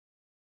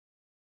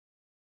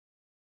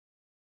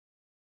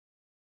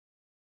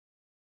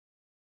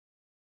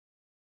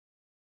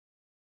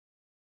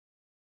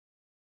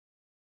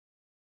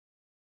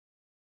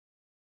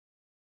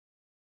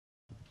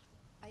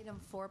Item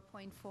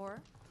 4.4,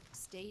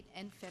 State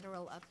and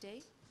Federal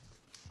Update.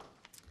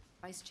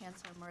 Vice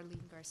Chancellor Marlene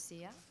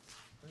Garcia.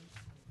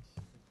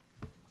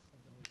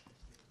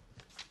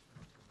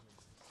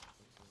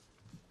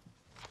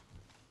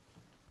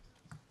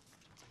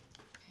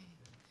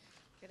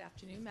 Good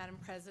afternoon, Madam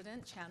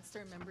President,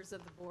 Chancellor, members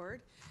of the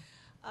board.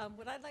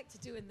 What I'd like to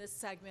do in this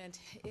segment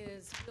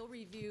is we'll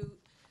review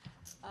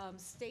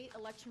state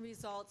election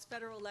results,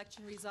 federal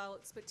election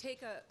results, but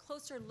take a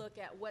closer look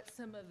at what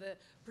some of the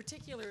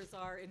particulars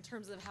are in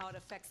terms of how it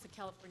affects the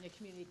California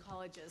community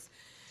colleges.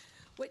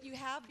 What you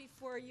have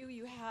before you,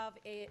 you have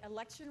an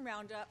election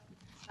roundup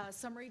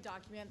summary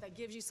document that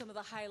gives you some of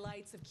the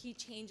highlights of key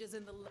changes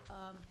in the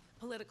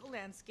political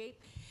landscape.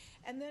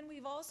 And then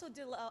we've also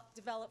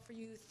developed for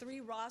you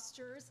 3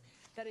 rosters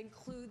that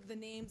include the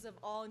names of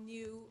all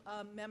new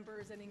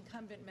members and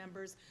incumbent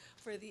members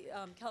for the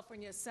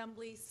California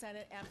Assembly,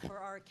 Senate, and for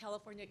our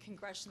California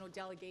Congressional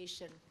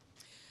Delegation.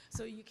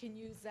 So you can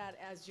use that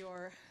as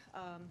your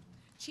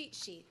cheat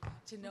sheet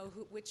to know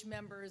which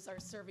members are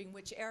serving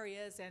which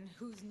areas and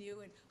who's new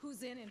and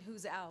who's in and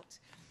who's out.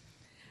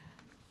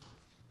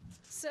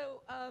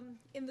 So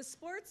in the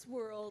sports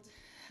world,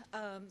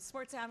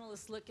 sports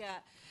analysts look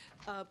at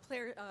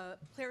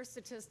player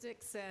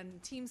statistics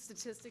and team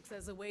statistics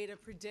as a way to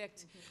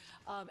predict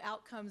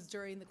outcomes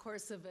during the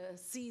course of a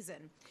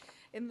season.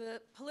 In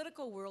the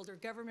political world or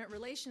government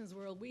relations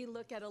world, we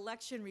look at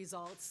election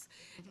results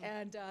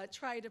and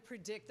try to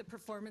predict the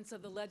performance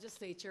of the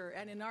legislature,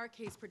 and in our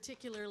case,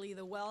 particularly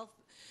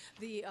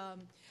the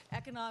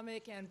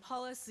economic and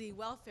policy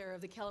welfare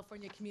of the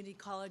California community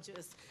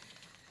colleges.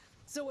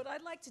 So what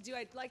I'd like to do,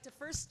 I'd like to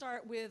first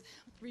start with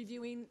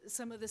reviewing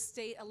some of the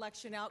state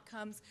election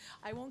outcomes.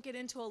 I won't get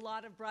into a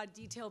lot of broad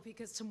detail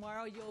because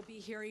tomorrow you'll be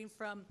hearing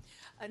from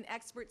an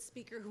expert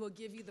speaker who will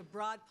give you the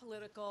broad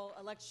political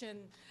election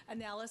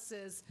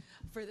analysis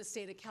for the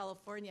state of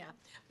California.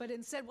 But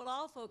instead, what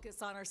I'll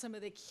focus on are some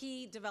of the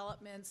key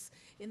developments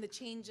in the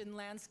change in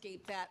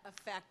landscape that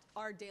affect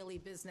our daily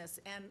business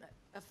and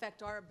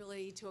affect our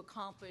ability to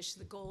accomplish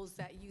the goals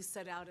that you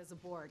set out as a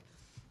board.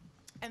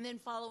 And then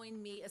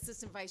following me,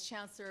 Assistant Vice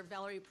Chancellor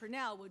Valerie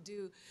Purnell will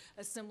do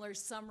a similar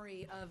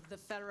summary of the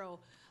federal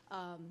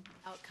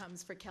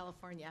outcomes for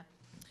California.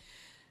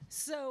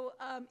 So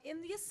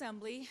in the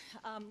Assembly,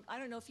 I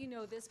don't know if you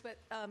know this, but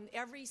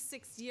every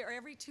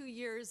 2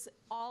 years,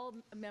 all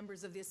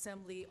members of the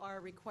Assembly are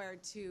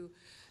required to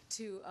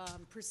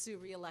pursue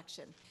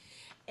re-election.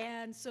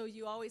 And so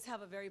you always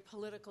have a very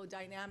political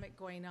dynamic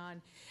going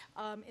on.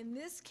 In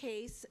this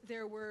case,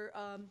 there were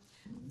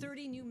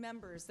 30 new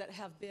members that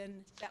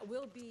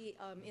will be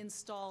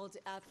installed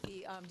at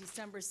the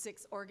December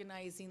 6th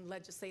organizing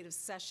legislative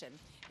session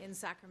in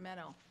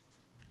Sacramento.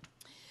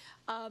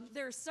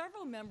 There are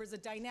several members, a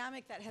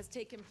dynamic that has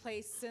taken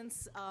place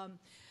since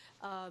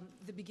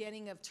the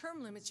beginning of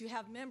term limits. You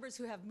have members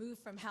who have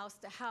moved from house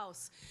to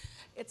house.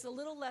 It's a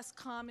little less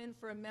common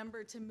for a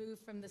member to move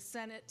from the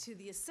Senate to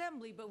the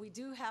Assembly, but we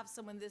do have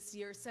someone this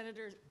year.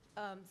 Senator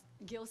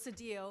Gil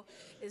Cedillo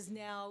is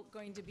now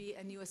going to be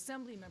a new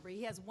Assembly member.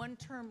 He has 1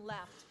 term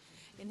left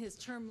in his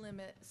term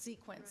limit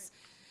sequence.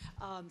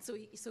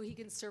 So he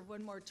can serve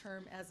 1 more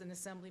term as an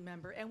Assembly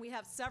member. And we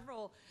have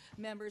several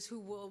members who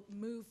will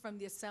move from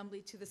the Assembly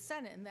to the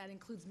Senate, and that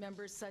includes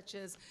members such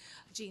as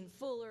Gene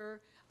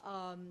Fuller,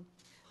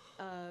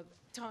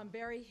 Tom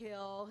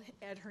Berryhill,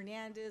 Ed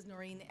Hernandez,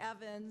 Noreen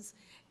Evans,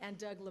 and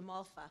Doug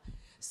LaMalfa.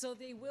 So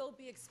they will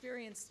be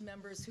experienced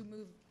members who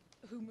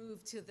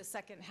move to the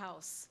second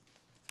house.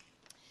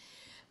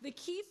 The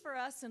key for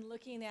us in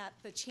looking at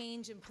the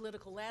change in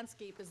political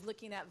landscape is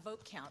looking at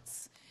vote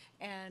counts.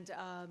 And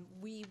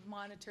we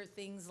monitor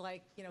things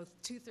like,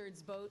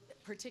 2/3 vote,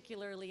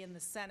 particularly in the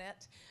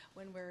Senate,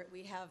 when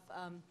we have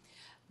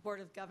Board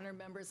of Governor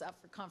members up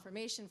for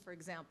confirmation, for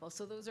example.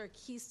 So those are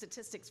key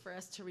statistics for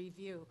us to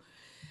review.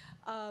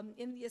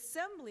 In the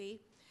Assembly,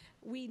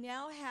 we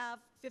now have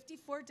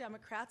 54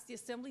 Democrats. The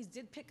Assemblies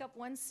did pick up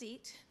 1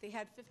 seat. They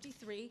had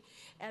 53,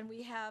 and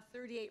we have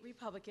 38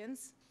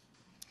 Republicans.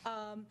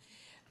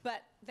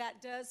 But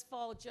that does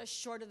fall just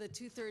short of the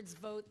 2/3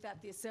 vote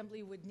that the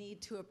Assembly would need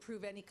to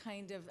approve any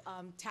kind of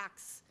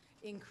tax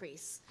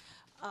increase.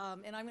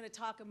 And I'm going to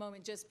talk a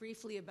moment just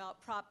briefly about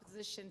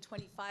Proposition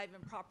 25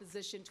 and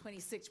Proposition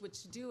 26,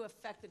 which do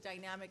affect the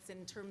dynamics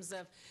in terms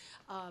of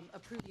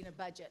approving a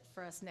budget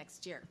for us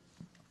next year.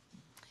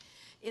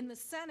 In the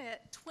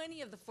Senate,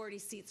 20 of the 40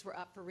 seats were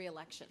up for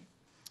re-election.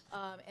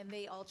 And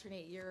they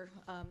alternate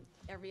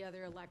every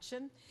other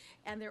election.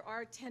 And there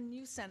are 10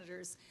 new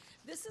senators.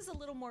 This is a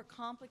little more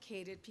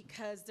complicated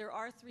because there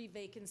are 3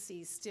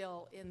 vacancies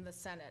still in the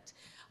Senate.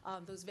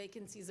 Those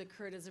vacancies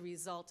occurred as a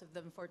result of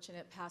the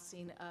unfortunate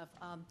passing of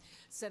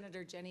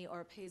Senator Jenny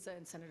Oropeza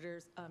and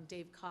Senator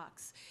Dave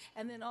Cox.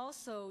 And then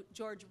also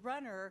George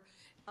Runner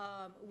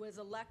was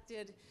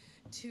elected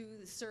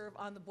to serve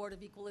on the Board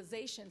of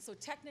Equalization. So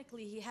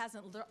technically he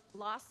hasn't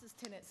lost his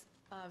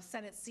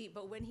Senate seat,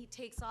 but when he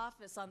takes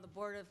office on the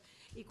Board of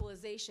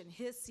Equalization,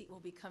 his seat will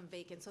become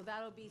vacant. So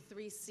that'll be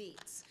 3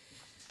 seats.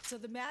 So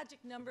the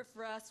magic number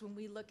for us when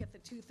we look at the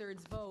 2/3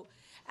 vote,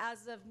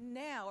 as of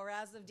now, or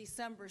as of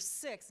December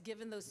 6th,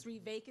 given those 3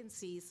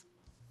 vacancies,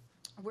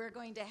 we're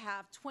going to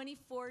have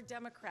 24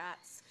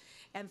 Democrats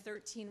and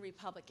 13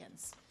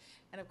 Republicans.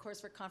 And of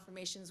course, for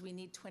confirmations, we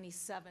need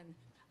 27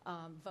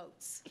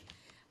 votes.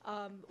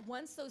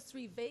 Once those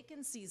 3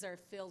 vacancies are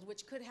filled,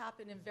 which could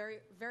happen in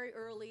very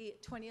early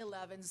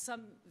 2011,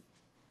 some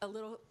a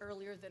little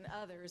earlier than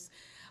others,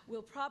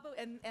 we'll probably,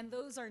 and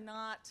those are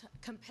not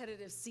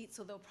competitive seats,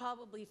 so they'll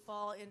probably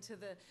fall into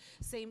the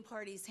same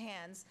party's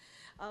hands.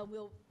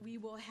 We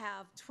will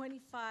have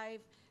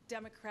 25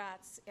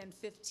 Democrats and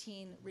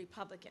 15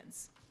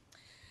 Republicans.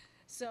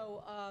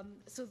 So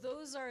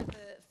those are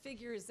the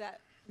figures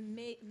that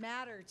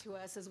matter to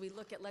us as we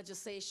look at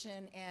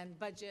legislation and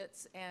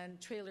budgets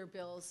and trailer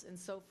bills and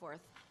so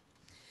forth.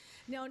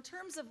 Now, in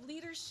terms of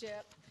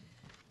leadership,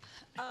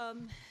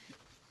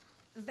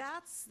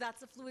 that's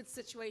a fluid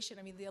situation.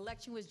 I mean, the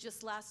election was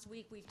just last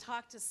week. We've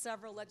talked to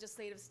several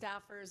legislative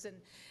staffers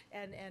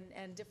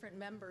and different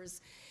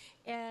members,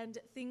 and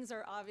things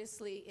are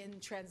obviously in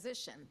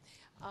transition.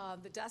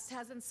 The dust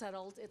hasn't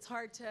settled. It's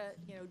hard to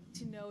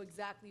know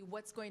exactly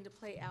what's going to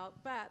play out,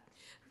 but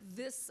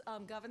this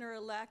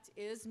governor-elect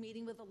is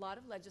meeting with a lot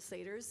of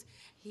legislators.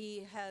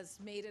 He has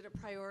made it a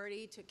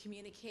priority to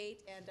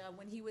communicate, and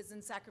when he was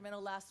in Sacramento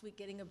last week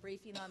getting a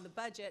briefing on the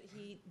budget,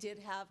 he did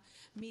have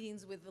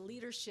meetings with the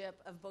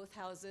leadership of both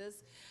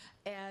houses,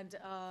 and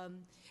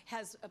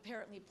has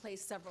apparently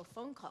placed several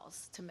phone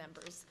calls to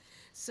members.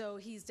 So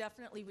he's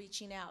definitely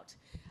reaching out.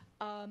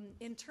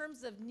 In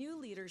terms of new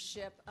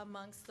leadership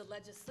amongst the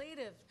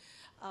legislative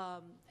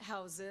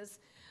houses,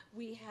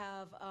 we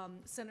have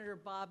Senator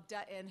Bob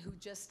Dutton, who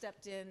just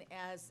stepped in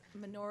as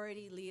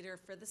minority leader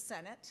for the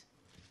Senate.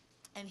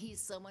 And he's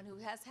someone who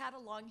has had a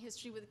long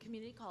history with the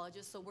community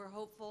colleges, so we're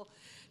hopeful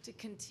to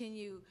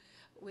continue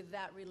with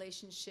that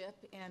relationship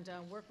and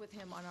work with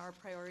him on our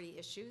priority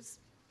issues.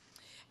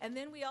 And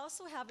then we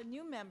also have a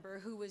new member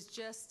who was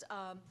just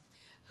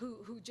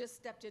who just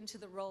stepped into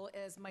the role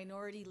as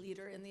minority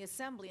leader in the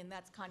Assembly, and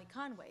that's Connie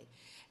Conway.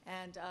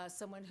 And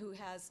someone who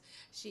has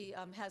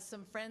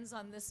some friends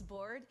on this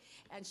board,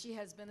 and she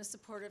has been a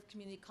supporter of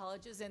community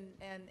colleges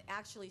and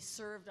actually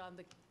served on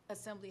the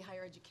Assembly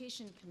Higher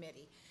Education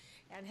Committee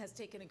and has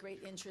taken a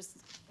great interest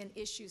in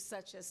issues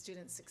such as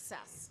student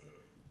success.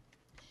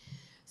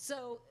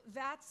 So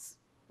that's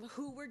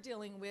who we're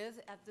dealing with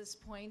at this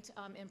point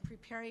in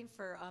preparing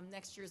for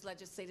next year's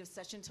legislative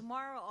session.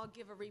 Tomorrow I'll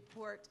give a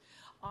report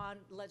on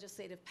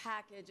legislative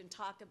package and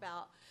talk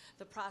about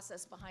the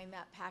process behind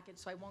that package,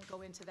 so I won't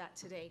go into that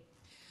today.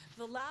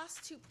 The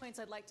last 2 points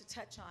I'd like to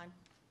touch on.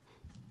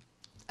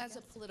 As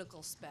a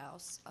political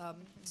spouse,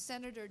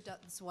 Senator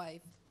Dutton's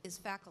wife is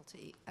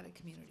faculty at a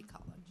community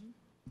college.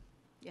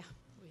 Yeah.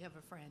 We have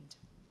a friend.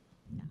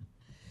 Yeah.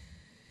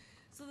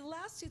 So the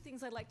last 2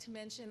 things I'd like to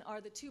mention are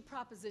the 2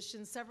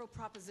 propositions. Several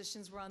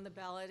propositions were on the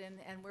ballot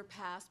and were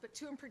passed, but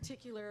 2 in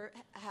particular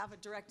have a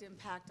direct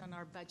impact on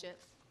our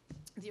budget,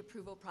 the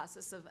approval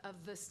process of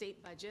the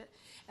state budget.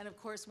 And of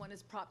course, one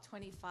is Prop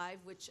 25,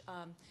 which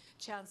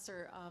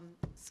Chancellor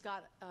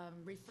Scott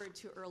referred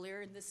to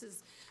earlier. And this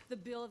is the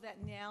bill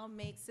that now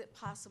makes it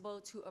possible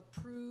to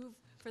approve,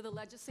 for the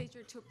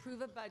legislature to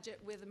approve a budget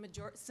with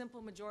a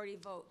simple majority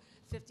vote,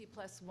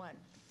 50+1.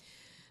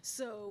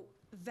 So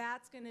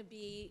that's going to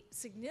be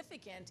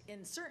significant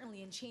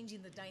certainly in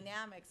changing the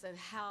dynamics of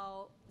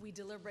how we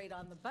deliberate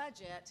on the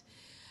budget.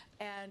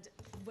 And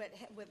what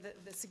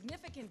the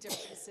significant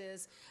difference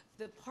is,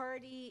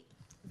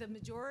 the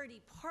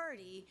majority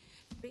party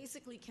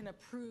basically can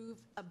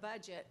approve a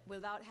budget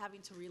without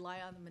having to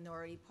rely on the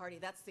minority party.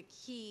 That's the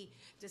key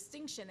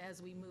distinction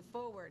as we move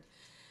forward.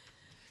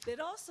 It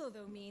also,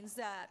 though, means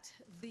that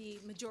the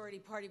majority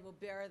party will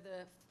bear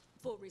the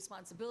full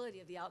responsibility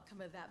of the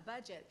outcome of that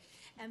budget.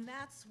 And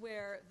that's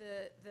where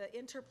the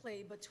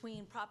interplay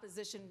between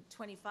Proposition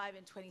 25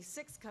 and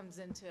 26 comes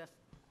into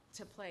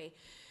play.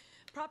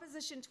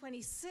 Proposition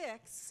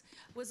 26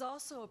 was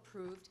also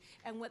approved,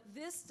 and what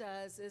this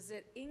does is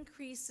it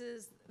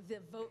increases the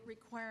vote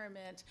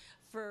requirement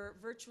for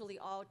virtually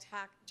all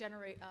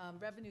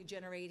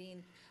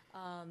revenue-generating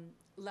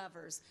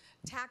levers.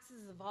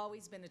 Taxes have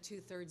always been a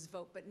 2/3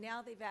 vote, but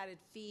now they've added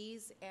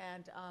fees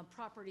and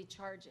property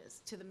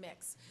charges to the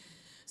mix.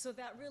 So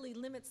that really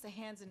limits the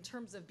hands in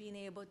terms of being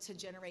able to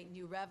generate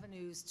new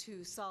revenues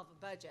to solve a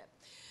budget.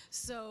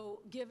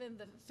 So given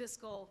the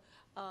fiscal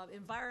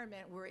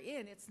environment we're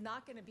in, it's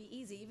not going to be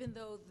easy, even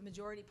though the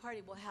majority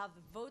party will have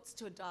the votes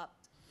to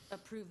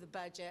approve the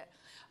budget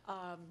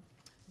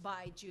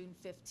by June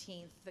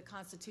 15th. The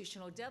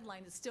constitutional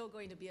deadline is still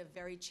going to be a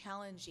very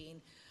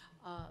challenging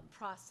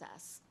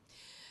process.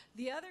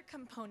 The other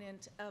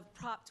component of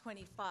Prop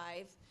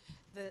 25,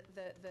 the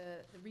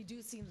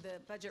reducing the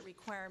budget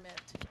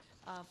requirement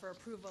for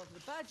approval of the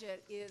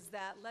budget, is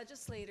that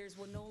legislators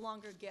will no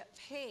longer get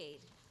paid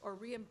or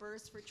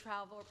reimbursed for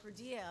travel or per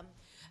diem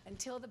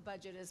until the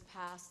budget is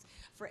passed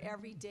for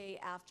every day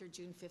after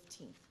June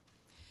 15th.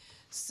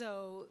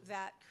 So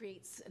that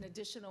creates an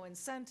additional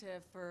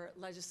incentive for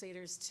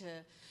legislators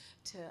to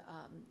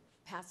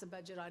pass a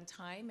budget on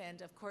time.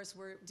 And of course,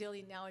 we're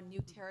dealing now in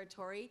new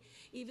territory.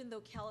 Even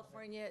though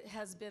California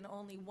has been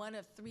only one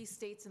of 3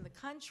 states in the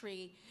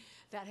country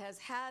that has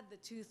had the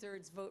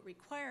 2/3 vote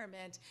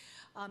requirement,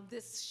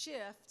 this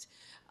shift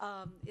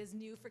is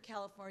new for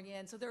California.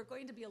 And so there are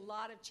going to be a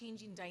lot of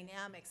changing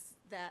dynamics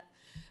that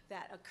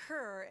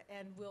occur,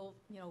 and we'll,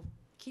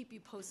 keep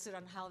you posted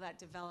on how that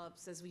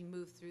develops as we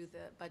move through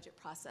the budget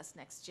process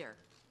next year.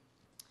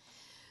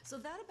 So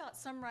that about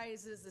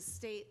summarizes the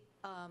state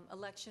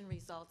election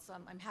results.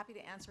 I'm happy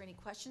to answer any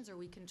questions, or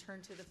we can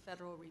turn to the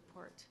federal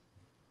report.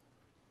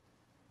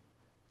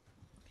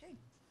 Okay.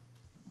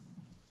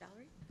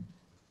 Valerie?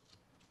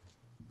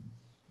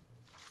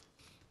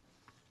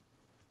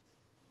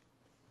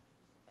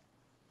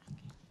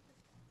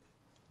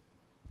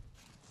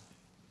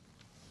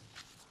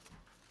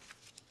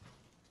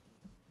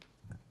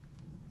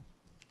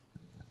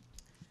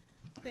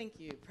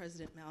 Thank you,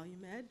 President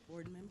Malumed,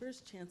 board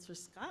members, Chancellor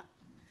Scott.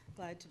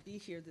 Glad to be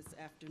here this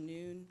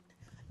afternoon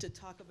to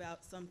talk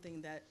about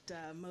something that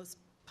most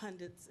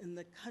pundits in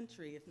the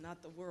country, if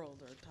not the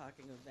world, are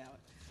talking about.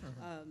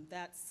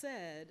 That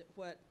said,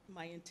 what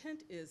my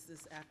intent is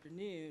this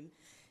afternoon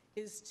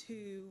is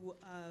to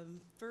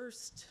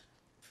first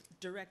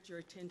direct your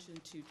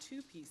attention to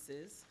 2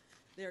 pieces.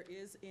 There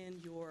is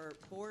in your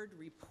board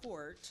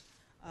report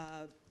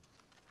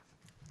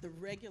the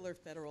regular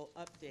federal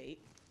update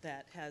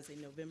that has a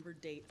November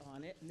date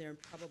on it, and there are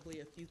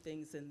probably a few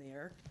things in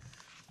there.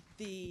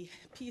 The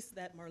piece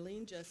that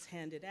Marlene just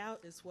handed out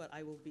is what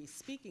I will be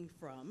speaking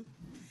from,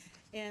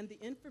 and the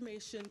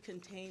information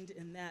contained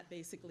in that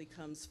basically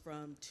comes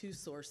from 2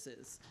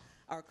 sources: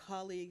 our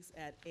colleagues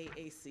at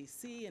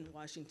AACC in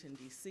Washington,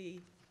 D.C.,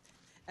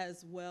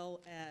 as well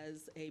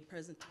as a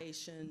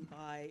presentation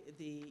by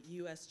the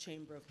U.S.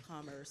 Chamber of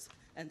Commerce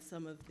and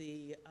some of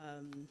the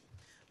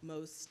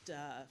most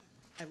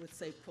I would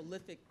say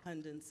prolific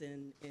pundits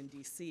in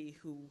D.C.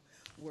 who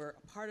were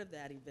a part of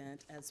that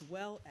event, as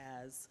well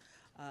as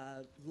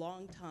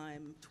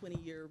longtime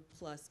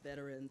 20-year-plus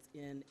veterans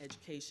in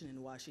education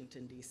in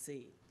Washington,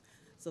 D.C.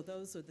 So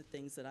those are the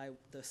things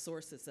the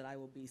sources that I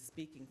will be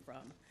speaking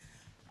from.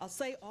 I'll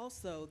say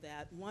also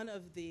that one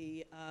of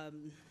the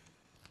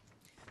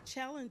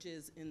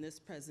challenges in this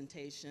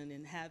presentation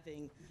in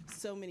having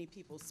so many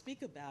people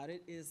speak about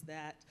it is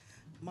that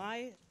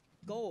my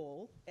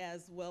goal,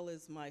 as well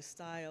as my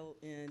style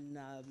in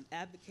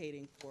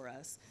advocating for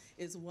us,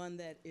 is one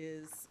that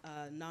is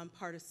a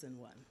nonpartisan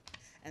one.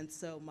 And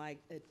so my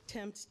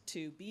attempt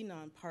to be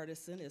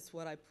nonpartisan is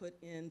what I put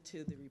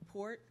into the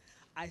report.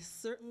 I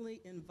certainly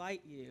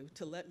invite you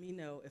to let me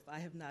know if I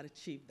have not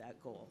achieved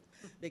that goal,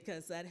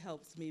 because that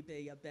helps me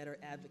be a better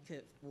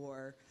advocate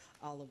for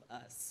all of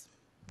us.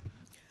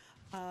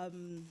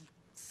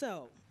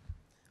 So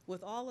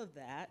with all of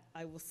that,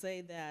 I will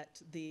say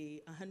that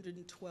the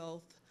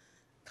 112th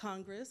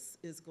Congress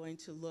is going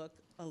to look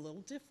a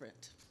little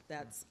different.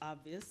 That's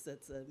obvious.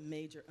 That's a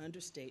major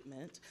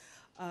understatement.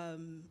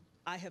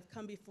 I have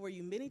come before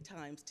you many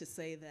times to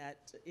say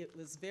that it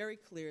was very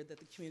clear that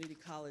the community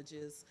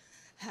colleges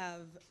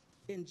have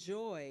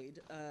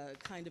enjoyed a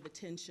kind of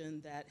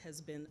attention that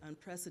has been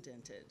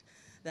unprecedented.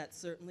 That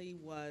certainly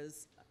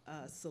was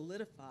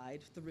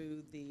solidified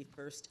through the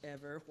first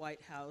ever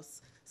White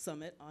House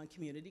Summit on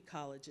Community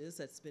Colleges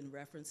that's been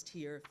referenced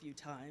here a few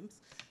times.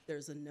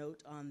 There's a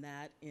note on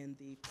that in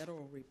the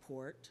federal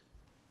report.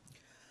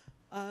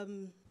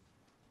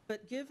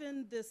 But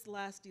given this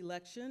last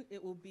election,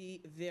 it will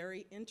be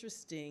very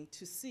interesting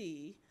to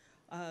see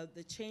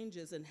the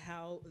changes in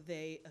how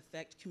they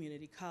affect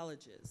community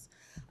colleges.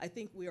 I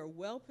think we are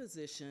well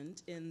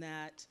positioned in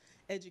that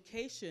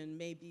education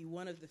may be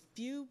one of the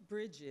few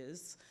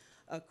bridges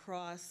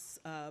across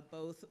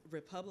both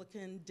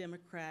Republican,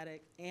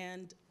 Democratic,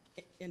 and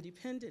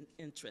independent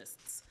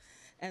interests.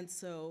 And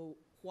so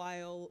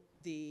while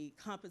the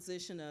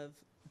composition of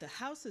the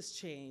House has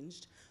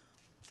changed,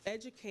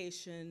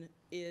 education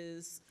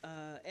is,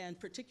 and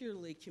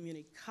particularly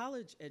community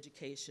college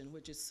education,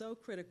 which is so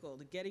critical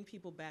to getting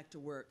people back to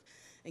work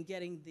and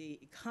getting the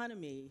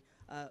economy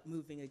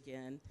moving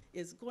again,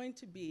 is going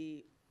to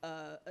be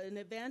an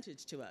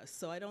advantage to us.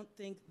 So I don't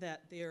think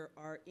that there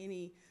are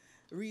any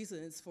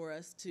reasons for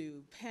us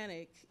to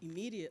panic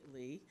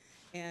immediately,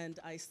 and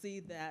I see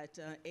that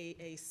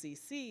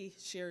AACC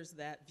shares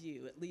that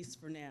view, at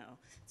least for now.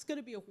 It's going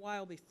to be a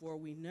while before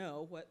we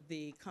know what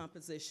the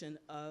composition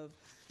of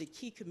the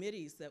key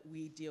committees that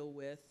we deal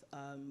with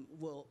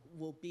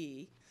will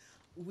be.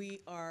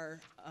 We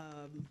are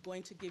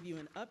going to give you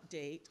an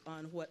update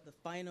on what the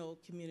final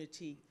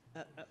community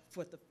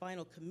what the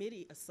final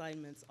committee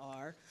assignments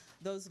are.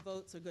 Those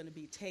votes are going to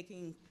be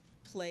taking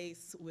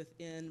place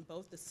within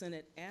both the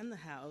Senate and the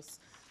House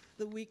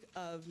the week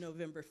of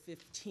November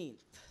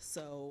 15th.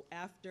 So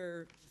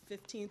after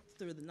 15th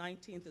through the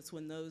 19th is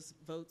when those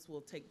votes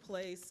will take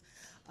place,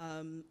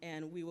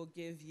 and we will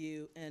give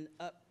you an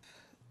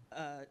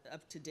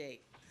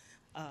up-to-date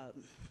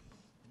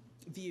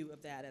view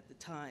of that at the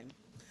time.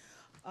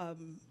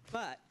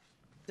 But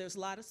there's a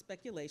lot of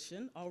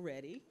speculation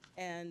already,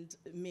 and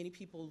many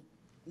people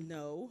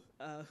know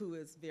who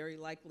is very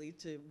likely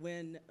to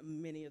win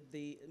many of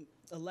the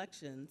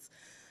elections.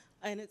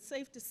 And it's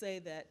safe to say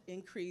that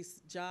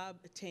increased job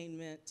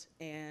attainment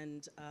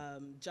and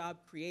job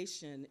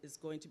creation is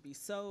going to be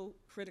so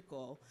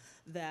critical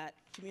that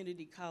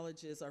community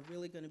colleges are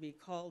really going to be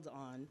called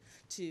on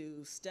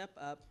to step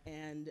up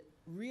and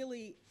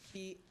really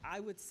be, I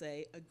would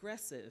say,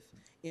 aggressive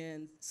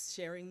in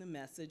sharing the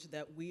message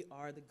that we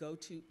are the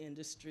go-to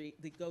industry,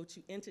 the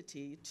go-to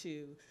entity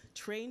to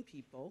train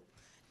people.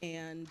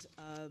 And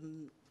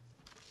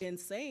in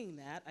saying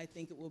that, I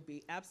think it will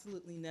be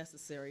absolutely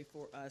necessary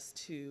for us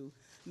to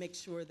make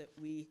sure that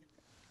we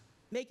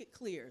make it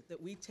clear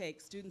that we take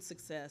student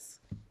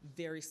success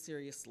very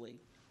seriously.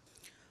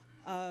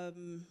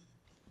 The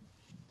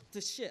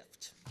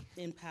shift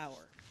in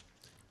power.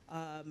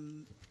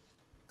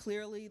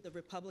 Clearly, the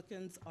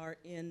Republicans are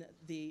in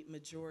the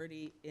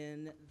majority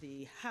in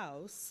the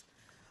House.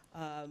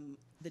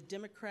 The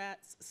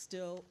Democrats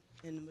still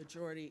in the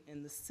majority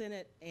in the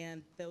Senate,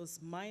 and those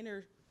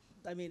minor,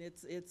 I mean,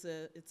 it's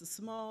a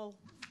small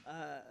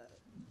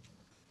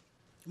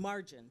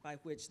margin by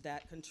which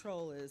that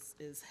control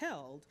is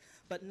held,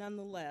 but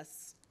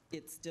nonetheless,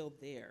 it's still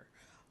there.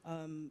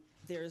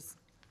 There's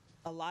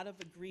a lot of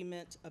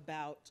agreement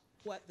about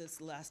what this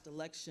last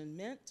election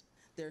meant.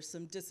 There's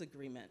some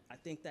disagreement. I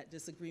think that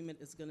disagreement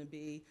is going to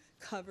be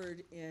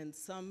covered in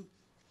some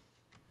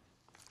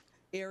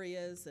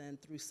areas and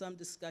through some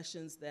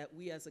discussions that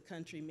we as a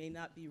country may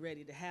not be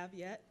ready to have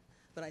yet,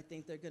 but I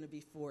think they're going to be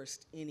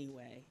forced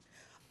anyway.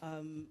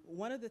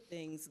 One of the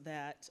things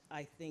that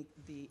I think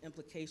the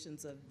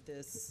implications of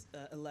this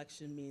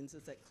election means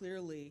is that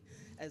clearly,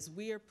 as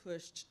we are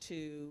pushed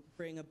to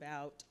bring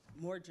about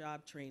more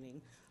job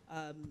training,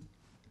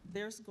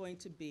 there's going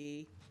to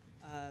be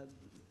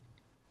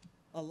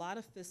a lot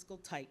of fiscal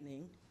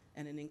tightening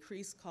and an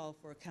increased call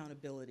for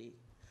accountability.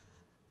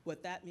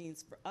 What that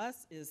means for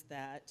us is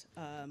that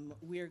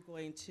we're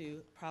going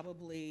to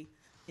probably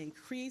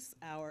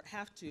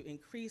have to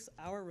increase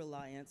our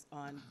reliance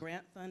on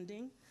grant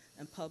funding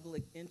and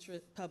public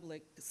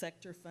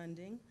sector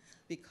funding,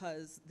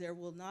 because there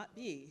will not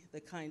be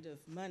the kind of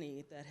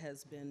money that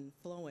has been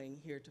flowing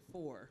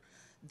heretofore.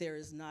 There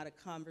is not a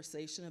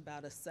conversation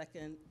about a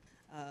second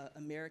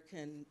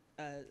American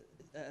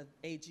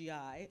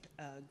AGI,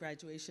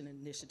 graduation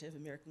initiative,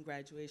 American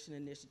Graduation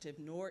Initiative,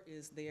 nor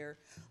is there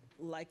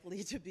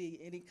likely to be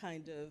any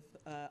kind of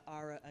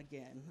ARA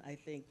again. I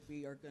think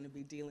we are going to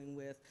be dealing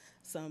with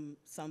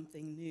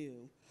something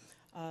new.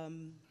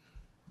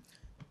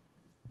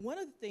 One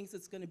of the things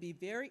that's going to be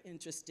very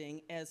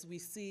interesting as we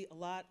see a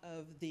lot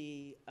of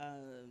the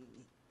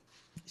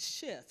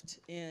shift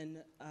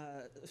in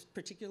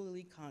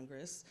particularly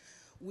Congress,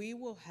 we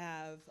will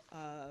have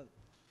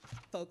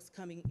folks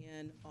coming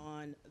in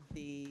on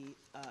the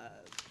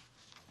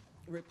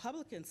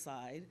Republican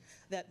side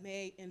that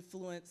may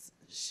influence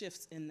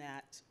shifts in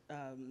that,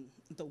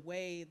 the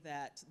way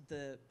that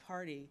the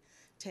party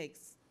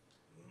takes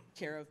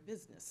care of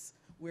business.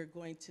 We're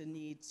going to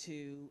need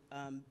to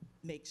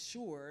make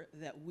sure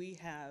that we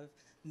have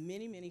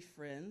many, many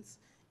friends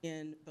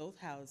in both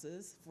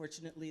houses.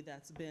 Fortunately,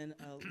 that's been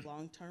a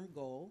long-term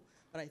goal,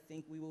 but I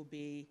think we will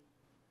be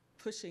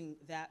pushing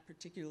that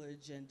particular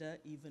agenda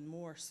even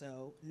more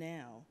so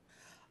now.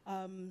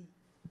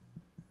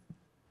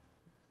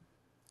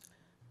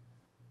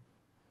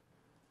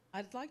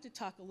 I'd like to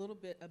talk a little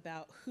bit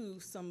about who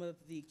some of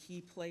the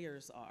key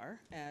players are,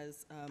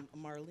 as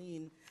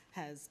Marlene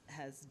has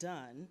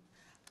done.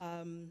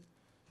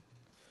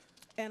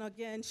 And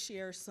again,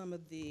 share some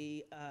of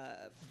the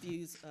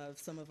views of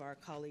some of our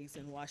colleagues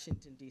in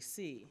Washington,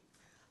 D.C.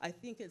 I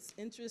think it's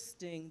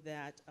interesting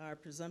that our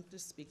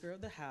presumptive Speaker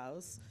of the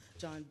House,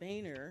 John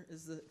Boehner,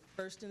 is the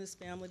first in his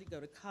family to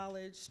go to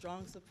college,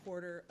 strong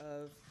supporter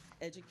of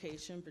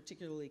education,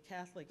 particularly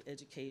Catholic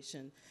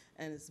education,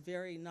 and is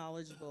very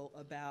knowledgeable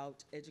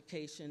about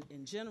education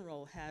in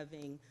general,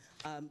 having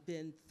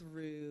been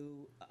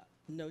through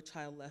No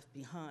Child Left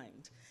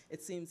Behind.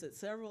 It seems that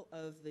several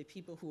of the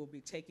people who will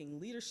be taking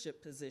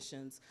leadership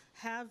positions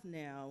have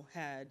now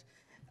had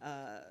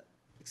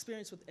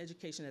experience with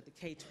education at the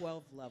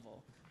K-12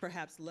 level,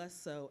 perhaps less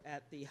so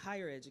at the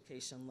higher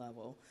education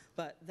level,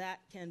 but that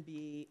can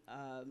be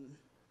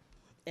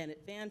an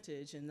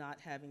advantage in not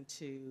having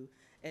to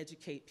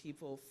educate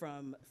people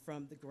from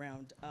the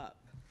ground up.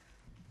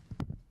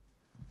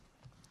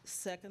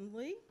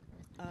 Secondly,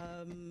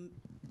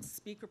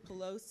 Speaker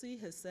Pelosi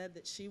has said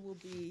that she will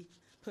be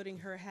putting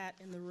her hat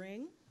in the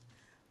ring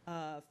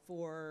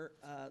for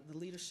the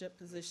leadership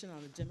position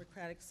on the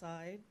Democratic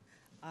side.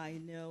 I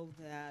know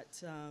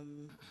that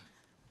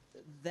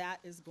that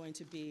is going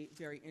to be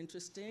very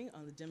interesting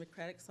on the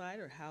Democratic side,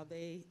 or how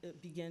they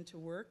begin to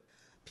work.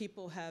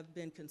 People have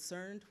been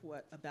concerned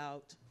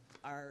about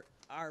our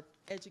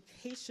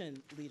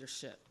education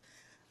leadership.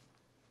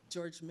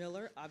 George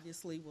Miller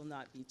obviously will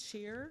not be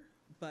chair,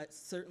 but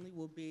certainly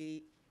will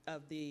be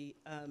of the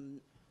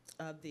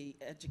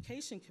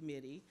Education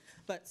Committee,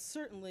 but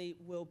certainly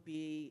will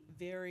be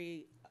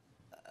very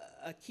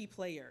a key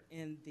player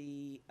in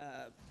the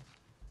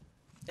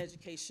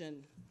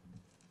education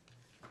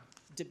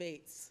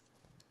debates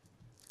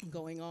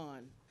going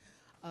on.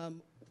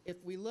 If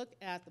we look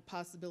at the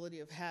possibility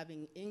of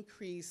having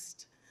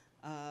increased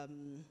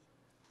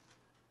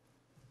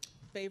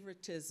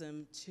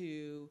favoritism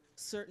to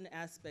certain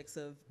aspects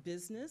of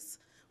business,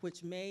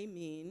 which may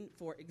mean,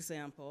 for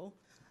example,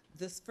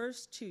 this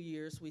first 2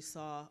 years we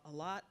saw a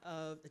lot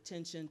of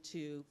attention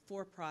to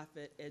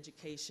for-profit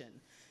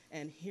education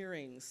and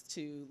hearings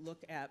to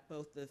look at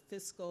both the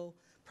fiscal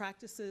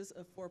practices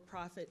of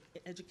for-profit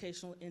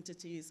educational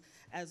entities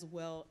as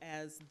well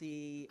as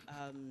the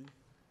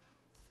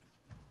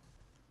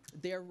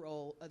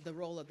role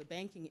of the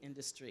banking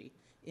industry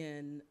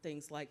in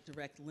things like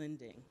direct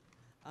lending.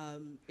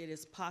 It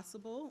is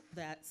possible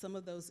that some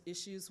of those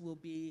issues will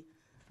be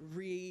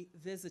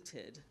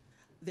revisited.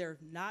 There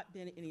have not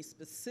been any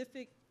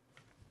specific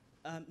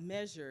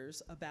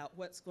measures about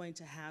what's going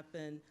to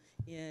happen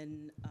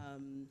in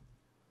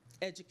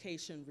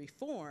education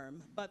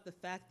reform, but the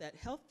fact that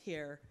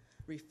healthcare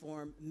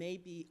reform may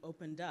be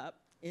opened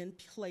up in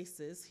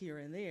places here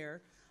and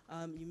there.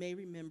 You may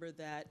remember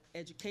that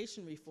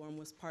education reform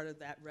was part of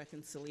that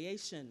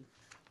reconciliation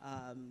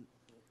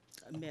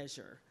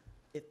measure.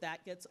 If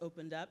that gets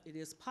opened up, it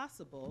is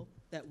possible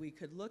that we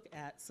could look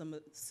at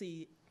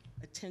see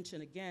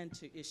attention again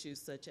to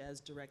issues such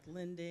as direct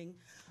lending,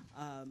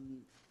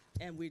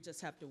 and we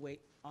just have to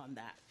wait on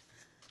that.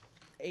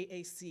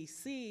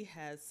 AACC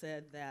has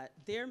said that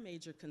their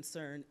major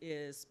concern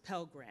is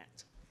Pell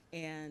Grant,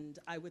 and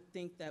I would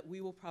think that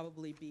we will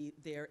probably be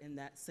there in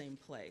that same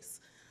place.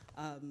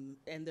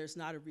 And there's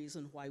not a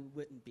reason why we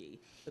wouldn't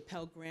be. The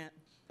Pell Grant,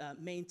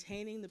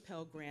 maintaining the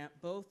Pell Grant,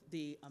 both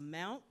the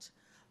amount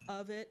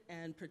of it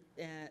and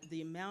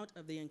the amount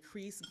of the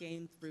increased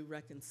gain through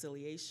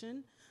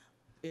reconciliation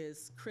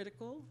is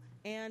critical,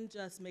 and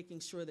just making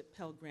sure that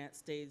Pell Grant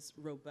stays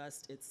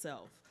robust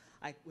itself.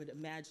 I would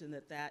imagine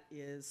that that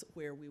is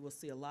where we will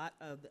see a lot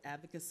of the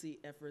advocacy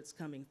efforts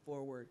coming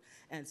forward,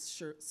 and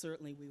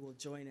certainly we will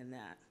join in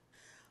that.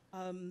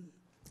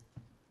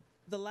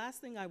 The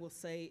last thing I will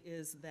say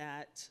is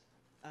that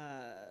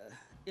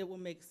it will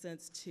make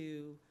sense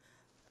to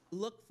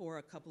look for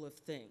a couple of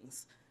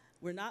things.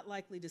 We're not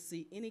likely to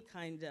see any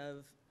kind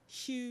of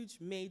huge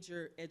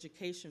major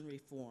education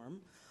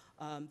reform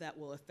that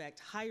will affect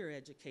higher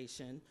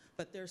education,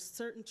 but there's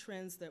certain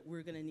trends that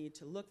we're going to need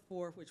to look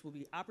for, which will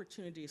be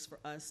opportunities for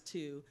us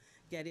to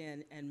get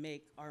in and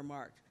make our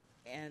mark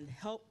and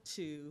help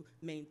to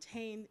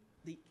maintain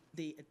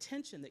the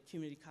attention that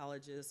community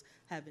colleges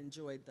have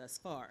enjoyed thus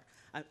far.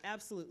 I'm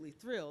absolutely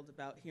thrilled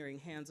about hearing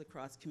hands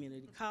across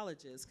community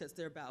colleges, because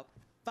there are about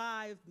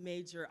 5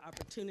 major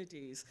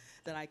opportunities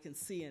that I can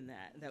see in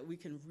that we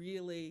can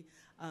really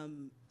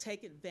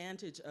take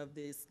advantage of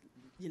this,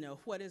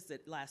 what is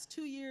it, last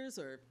 2 years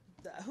or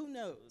who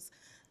knows?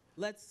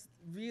 Let's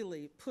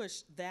really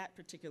push that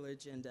particular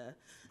agenda.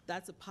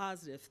 That's a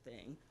positive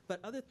thing.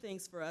 But other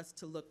things for us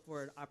to look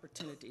for an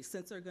opportunity.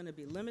 Since there are going to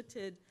be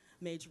limited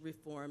major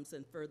reforms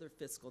and further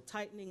fiscal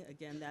tightening,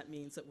 again, that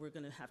means that we're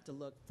going to have to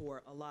look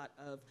for a lot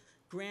of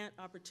grant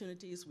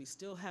opportunities. We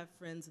still have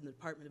friends in the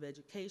Department of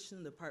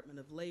Education, the Department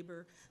of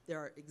Labor. There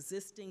are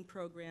existing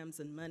programs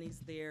and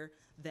monies there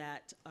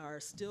that are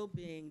still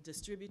being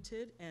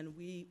distributed, and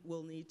we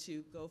will need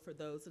to go for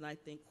those, and I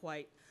think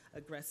quite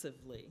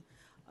aggressively.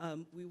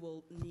 We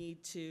will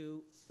need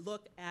to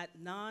look at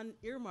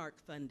non-earmark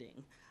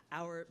funding.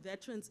 Our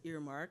veterans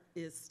earmark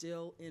is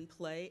still in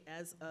play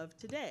as of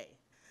today.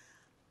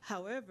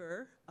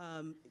 However,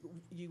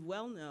 you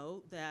well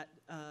know that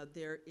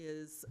there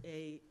is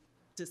a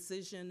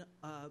decision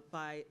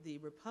by the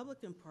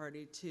Republican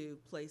Party to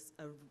place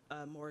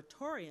a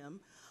moratorium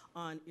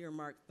on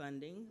earmark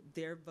funding.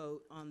 Their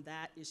vote on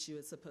that issue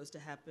is supposed to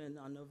happen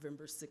on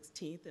November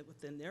 16th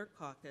within their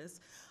caucus.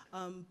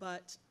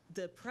 But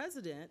the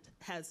president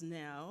has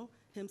now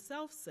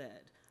himself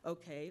said,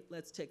 okay,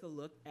 let's take a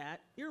look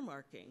at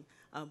earmarking,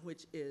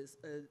 which is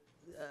a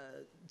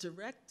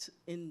direct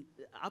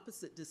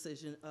opposite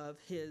decision of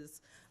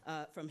his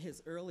from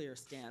his earlier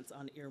stance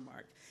on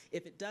earmark.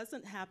 If it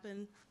doesn't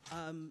happen,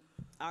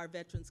 our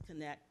Vets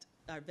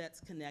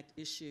Connect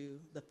issue,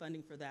 the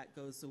funding for that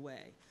goes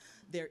away.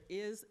 There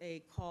is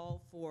a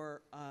call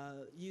for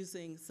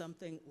using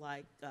something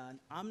like an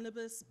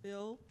omnibus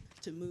bill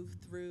to move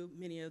through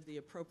many of the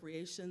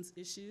appropriations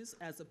issues,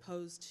 as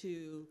opposed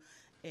to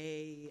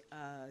a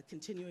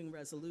continuing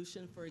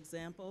resolution, for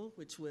example,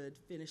 which would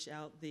finish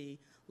out the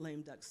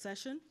lame duck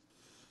session.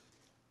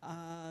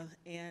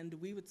 And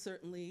we would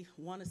certainly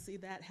want to see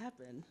that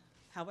happen.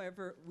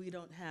 However, we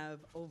don't have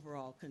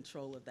overall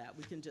control of that.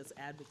 We can just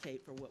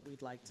advocate for what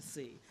we'd like to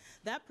see.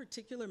 That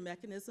particular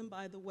mechanism,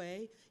 by the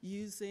way,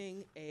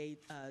 using a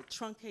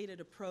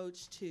truncated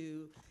approach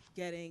to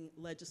getting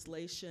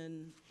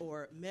legislation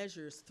or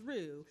measures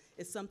through,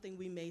 is something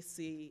we may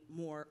see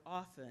more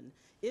often.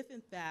 If,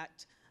 in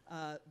fact,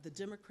 the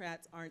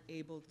Democrats aren't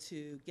able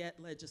to get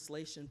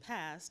legislation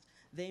passed,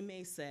 They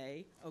may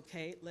say,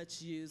 okay,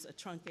 let's use a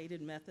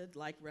truncated method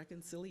like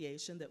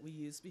reconciliation that we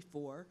used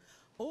before.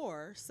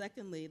 Or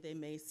secondly, they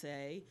may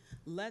say,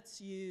 let's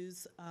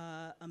use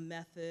a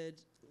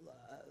method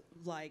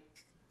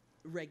like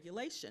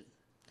regulation,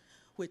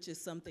 which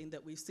is something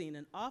that we've seen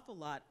an awful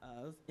lot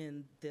of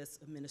in this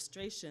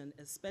administration,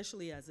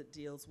 especially as it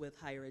deals with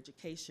higher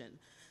education.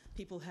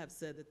 People have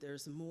said that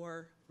there's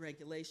more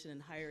regulation in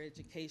higher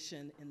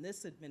education in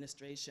this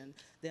administration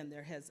than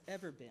there has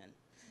ever been.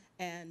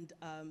 And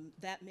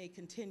that may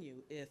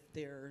continue if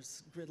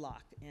there's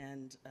gridlock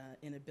and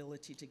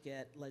inability to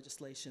get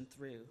legislation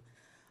through.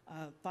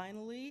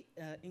 Finally,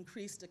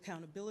 increased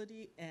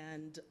accountability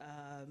and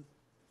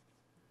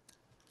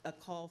a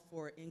call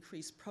for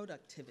increased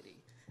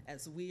productivity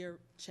as we are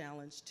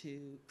challenged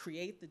to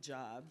create the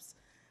jobs,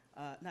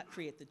 not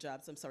create the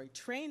jobs, I'm sorry,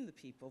 train the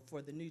people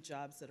for the new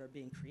jobs that are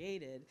being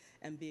created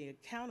and being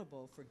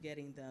accountable for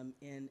getting them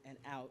in and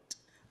out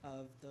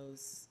of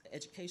those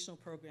educational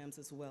programs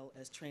as well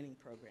as training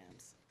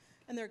programs.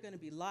 And there are going to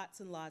be lots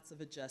and lots of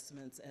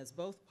adjustments as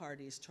both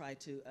parties try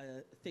to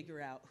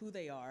figure out who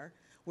they are,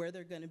 where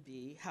they're going to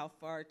be, how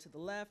far to the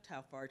left,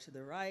 how far to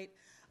the right,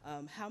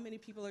 how many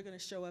people are going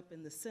to show up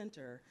in the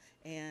center,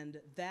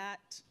 and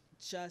that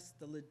just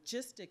the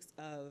logistics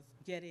of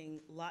getting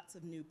lots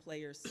of new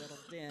players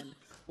settled in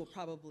will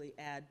probably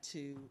add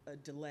to a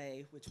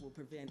delay, which will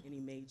prevent any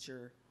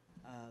major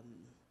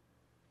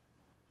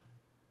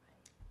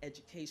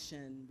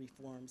education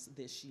reforms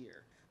this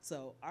year.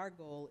 So our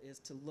goal is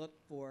to look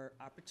for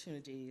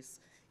opportunities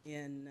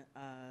in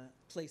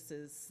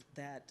places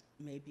that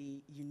may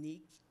be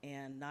unique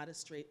and not as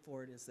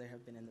straightforward as there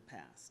have been in the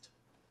past.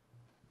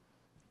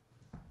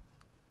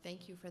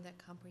 Thank you for that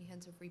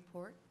comprehensive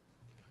report.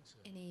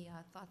 Any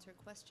thoughts or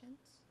questions?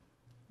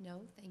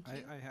 No, thank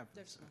you. I have.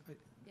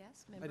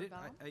 Yes, Member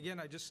Baum?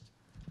 Again,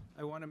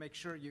 I want to make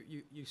sure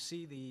you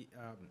see the,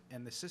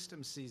 and the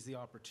system sees the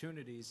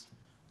opportunities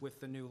with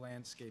the new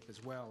landscape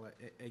as well.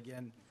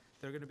 Again,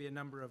 there are going to be a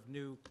number of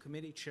new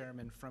committee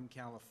chairmen from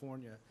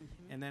California.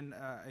 And then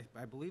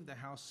I believe the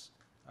House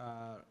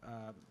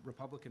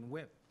Republican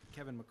whip,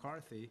 Kevin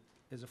McCarthy,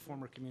 is a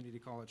former community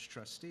college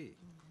trustee,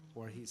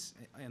 or he's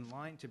in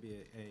line to be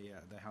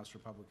the House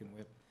Republican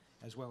whip,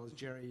 as well as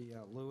Jerry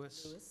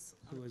Lewis,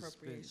 who has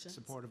been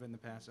supportive in the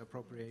past,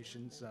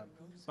 appropriations.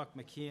 Buck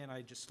McKeon,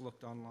 I just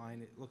looked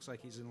online. It looks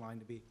like he's in line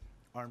to be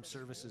Armed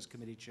Services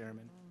Committee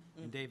Chairman.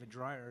 And David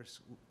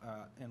Dreyer's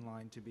in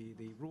line to be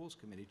the Rules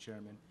Committee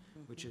Chairman,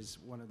 which is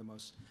one of the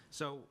most.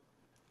 So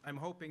I'm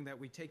hoping that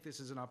we take this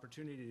as an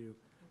opportunity to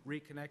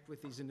reconnect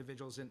with these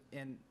individuals.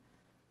 And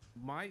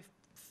my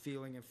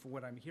feeling, and for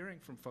what I'm hearing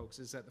from folks,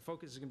 is that the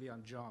focus is going to be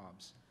on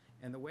jobs.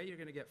 And the way you're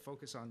going to get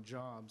focus on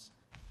jobs,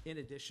 in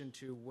addition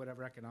to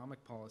whatever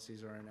economic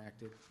policies are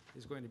enacted,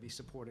 is going to be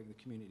supporting the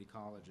community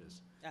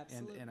colleges.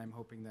 Absolutely. And I'm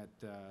hoping that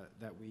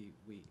that we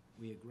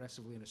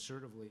aggressively and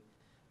assertively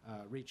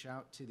reach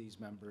out to these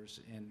members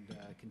and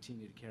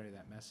continue to carry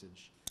that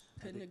message.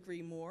 Couldn't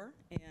agree more,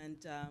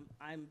 and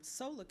I'm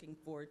so looking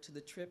forward to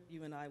the trip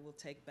you and I will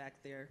take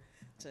back there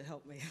to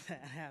help make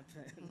that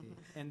happen.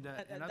 And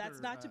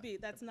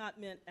that's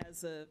not meant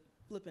as a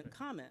flippant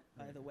comment,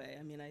 by the way.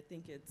 I mean, I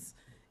think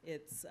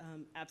it's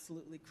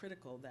absolutely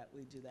critical that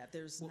we do that.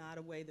 There's not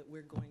a way that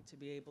we're going to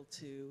be able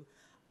to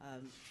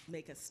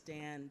make a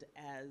stand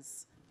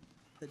as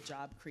the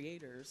job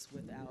creators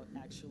without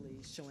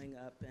actually showing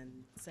up and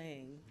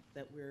saying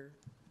that we're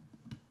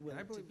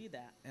willing to be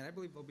that. And I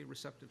believe they'll be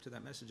receptive to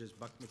that message, as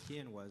Buck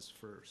McKeon was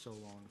for so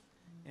long.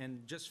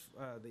 And just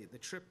the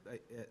trip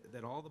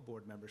that all the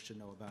board members should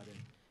know about,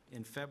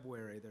 in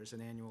February, there's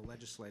an annual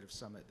legislative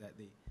summit that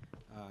the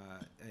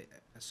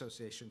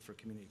Association for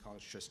Community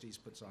College Trustees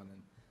puts on,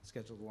 and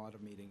scheduled a lot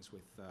of meetings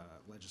with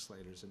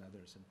legislators and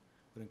others, and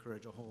would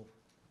encourage a whole,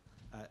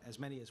 as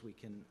many as we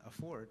can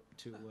afford,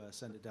 to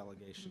send a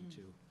delegation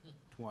to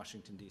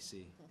Washington,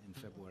 D.C. in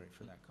February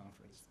for that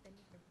conference.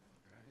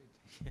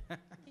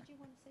 Did you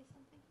want to say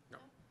something? No.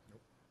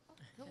 Nope.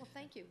 Oh, well,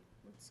 thank you.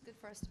 It's good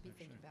for us to be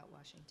thinking about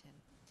Washington.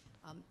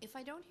 If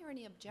I don't hear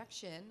any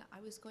objection,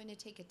 I was going to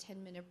take a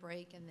 10-minute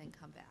break and then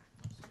come back.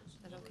 Is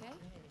that okay?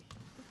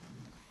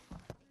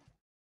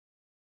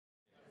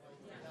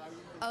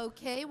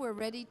 Okay, we're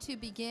ready to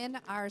begin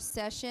our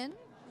session.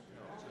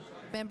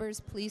 Members,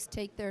 please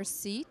take their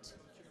seat.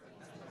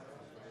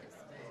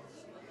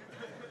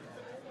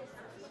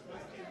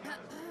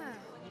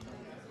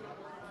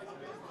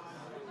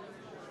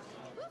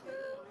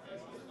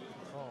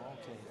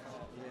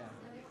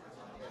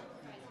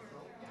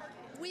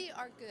 We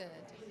are good.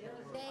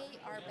 They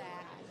are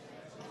bad.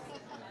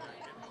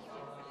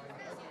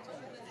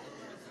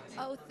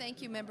 Oh,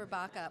 thank you, Member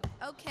Baca.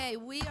 Okay,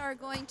 we are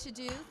going to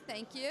do,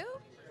 thank you,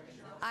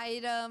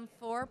 item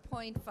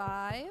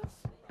 4.5,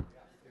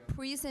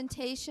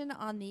 presentation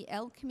on the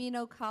El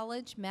Camino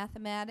College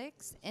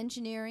Mathematics,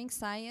 Engineering,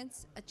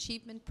 Science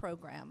Achievement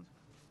Program.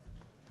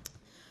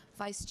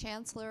 Vice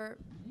Chancellor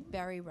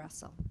Barry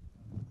Russell.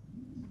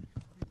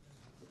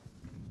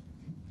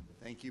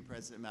 Thank you,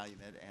 President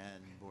Malumet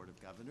and Board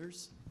of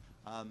Governors.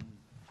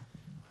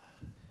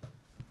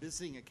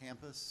 visiting a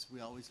campus,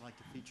 we always like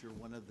to feature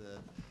one of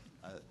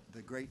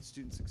the great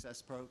student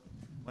success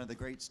one of the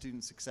great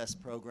student success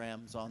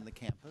programs on the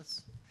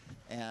campus.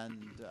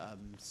 And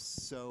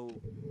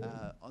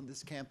on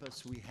this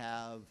campus, we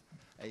have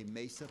a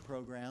MESA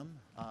program.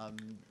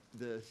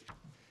 The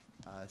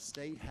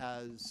state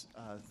has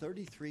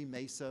 33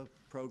 MESA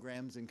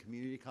programs in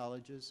community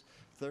colleges.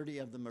 30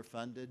 of them are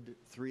funded,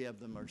 3 of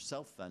them are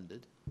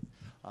self-funded.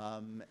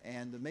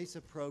 And the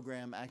MESA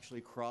program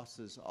actually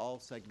crosses all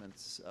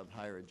segments of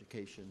higher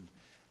education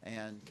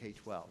and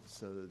K-12.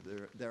 So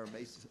there are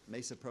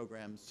MESA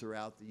programs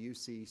throughout the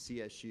UC,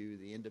 CSU,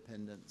 the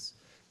independents,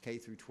 K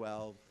through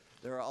 12.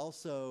 There are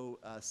also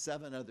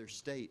 7 other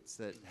states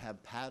that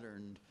have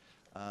patterned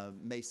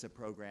MESA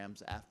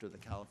programs after the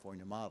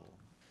California model,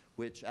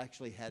 which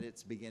actually had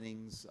its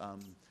beginnings,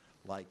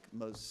 like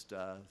most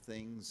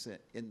things,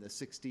 in the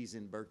 60s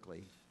in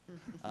Berkeley.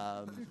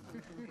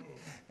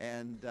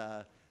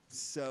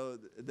 So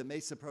the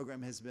MESA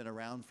program has been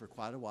around for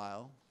quite a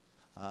while,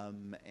 at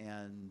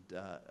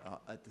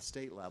the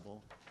state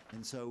level.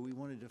 And so we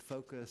wanted to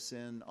focus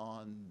in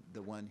on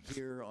the one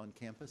here on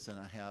campus, and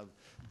I have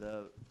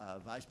the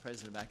Vice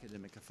President of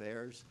Academic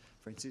Affairs,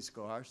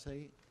 Francisco Arce,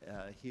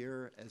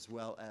 here, as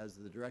well as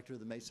the Director of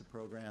the MESA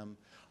program,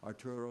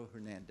 Arturo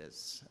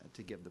Hernandez,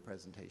 to give the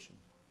presentation.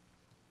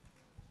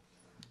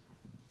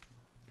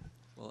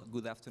 Well,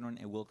 good afternoon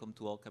and welcome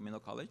to El Camino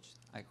College.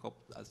 I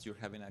hope as you're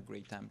having a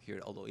great time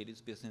here, although it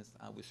is business,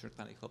 we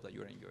certainly hope that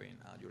you're enjoying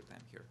your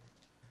time here.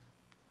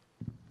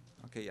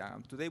 Okay,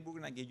 today we're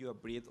going to give you a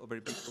brief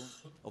overview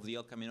of the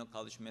El Camino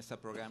College MESA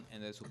program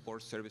and the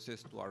support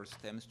services to our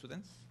STEM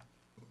students.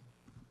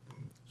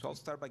 So I'll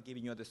start by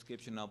giving you a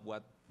description of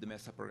what the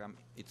MESA program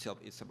itself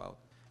is about.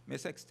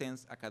 MESA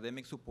extends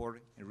academic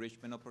support,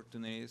 enrichment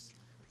opportunities,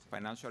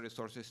 financial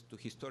resources to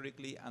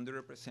historically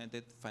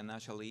underrepresented,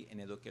 financially and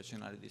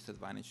educationally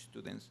disadvantaged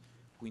students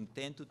who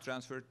intend to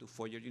transfer to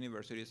four-year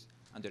universities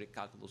under a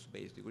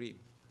calculus-based degree.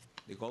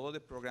 The goal of the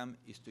program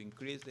is to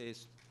increase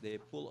the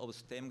pool of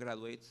STEM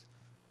graduates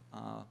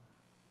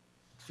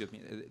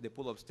the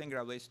pool of STEM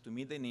graduates to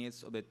meet the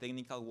needs of the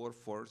technical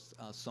workforce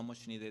so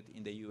much needed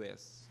in the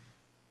U.S.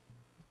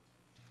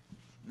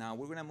 Now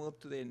we're going to move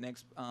to the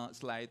next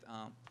slide.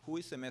 Who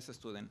is a MESA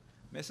student?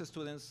 MESA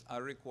students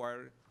are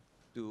required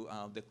to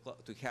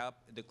have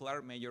a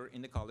declared major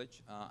in the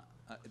college,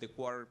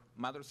 declared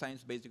math or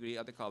science-based degree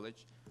at the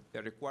college.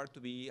 They're required to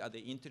be at the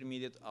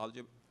intermediate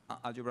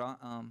algebra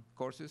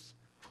courses.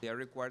 They are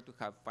required to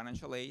have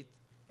financial aid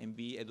and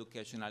be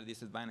educationally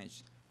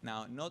disadvantaged.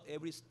 Now, not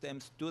every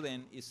STEM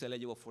student is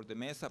eligible for the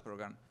MESA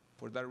program.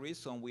 For that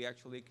reason, we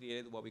actually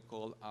created what we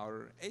call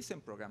our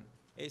ASEM program.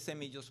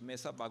 ASEM is just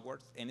MESA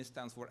backwards, and it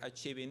stands for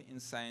Achieving in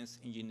Science,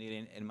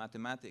 Engineering, and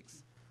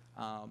Mathematics.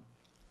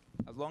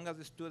 As long as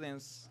the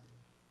students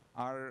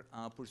are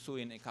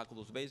pursuing a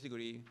calculus-based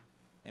degree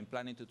and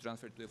planning to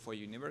transfer to a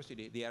four-year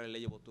university, they are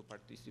eligible to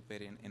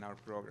participate in our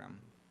program.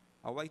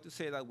 I would like to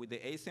say that with the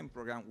ASEM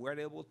program, we're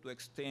able to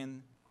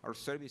extend our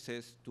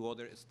services to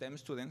other STEM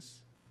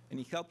students, and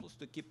it helps us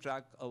to keep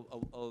track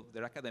of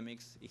their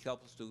academics. It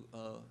helps us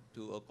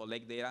to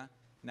collect data,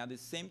 and at the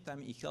same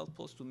time, it helps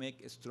us to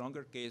make a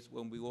stronger case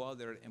when we go out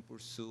there and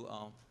pursue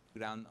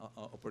grant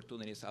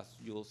opportunities, as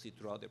you will see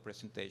throughout the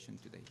presentation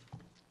today.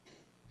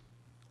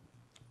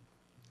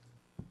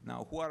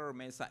 Now, who are our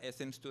MESA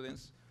SM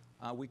students?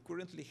 We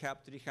currently have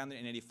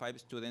 385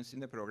 students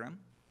in the program.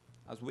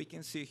 As we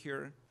can see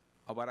here,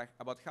 about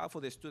half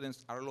of the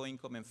students are low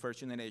income and first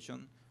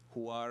generation,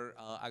 who are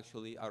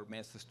actually our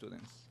MESA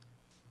students.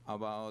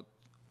 About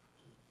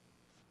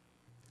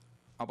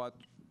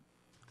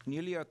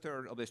nearly a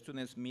third of the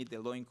students meet the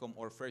low income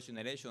or first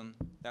generation.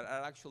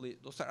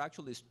 Those are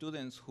actually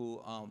students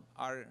who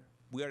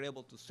we are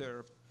able to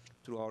serve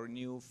through our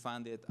new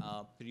funded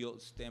TRIO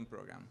STEM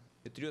program.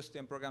 The TRIO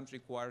STEM program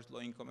requires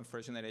low income and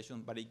first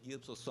generation, but it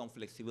gives us some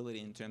flexibility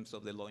in terms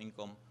of the low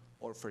income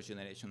or first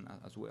generation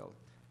as well.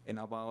 And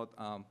about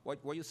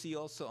what you see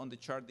also on the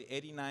chart, the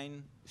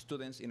 89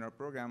 students in our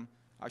program,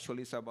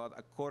 actually is about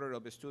a quarter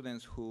of the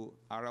students who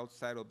are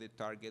outside of the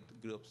target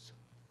groups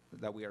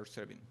that we are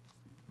serving.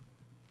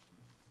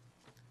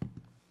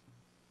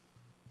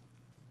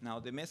 Now,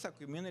 the MESA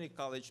Community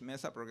College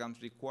MESA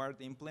programs require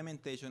the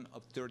implementation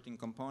of 13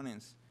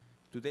 components.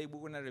 Today, we're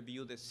going to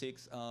review the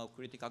 6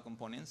 critical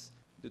components.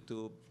 Due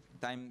to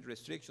time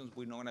restrictions,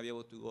 we're not going to be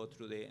able to go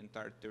through the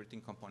entire 13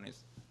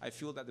 components. I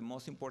feel that the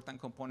most important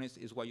component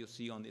is what you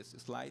see on this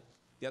slide.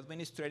 The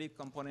administrative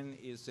component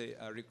is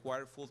a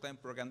required full-time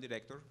program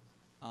director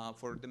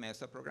for the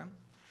MESA program.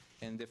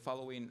 And the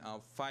following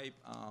 5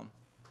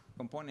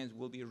 components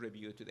will be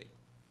reviewed today.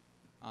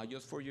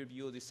 Just for your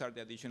view, these are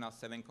the additional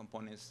 7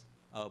 components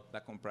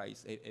that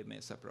comprise a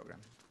MESA program.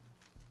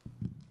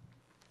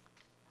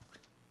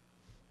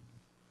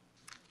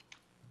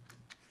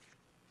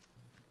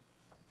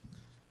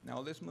 Now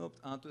let's move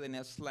on to the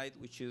next slide,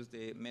 which is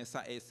the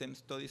MESA SM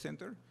Study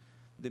Center.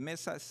 The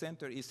MESA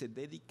Center is a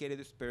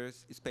dedicated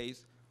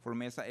space for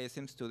MESA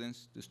SM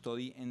students to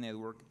study and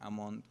network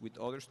with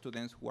other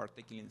students who are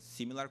taking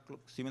similar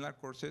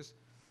courses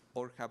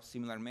or have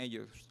similar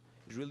majors.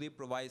 It really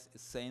provides a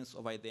sense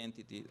of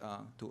identity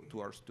to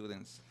our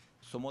students.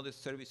 Some of the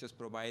services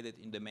provided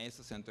in the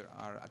Mesa Center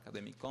are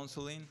academic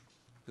counseling,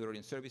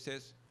 tutoring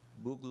services,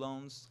 book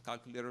loans,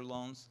 calculator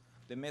loans.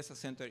 The Mesa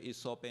Center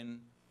is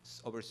open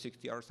over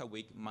 60 hours a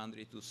week,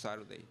 Monday to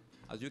Saturday.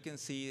 As you can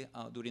see,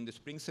 during the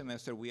spring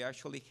semester, we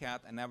actually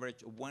had an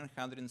average of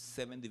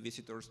 170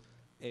 visitors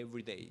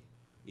every day.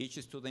 Each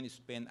student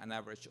spent an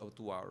average of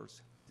 2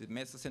 hours. The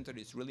Mesa Center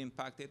is really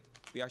impacted.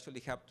 We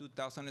actually have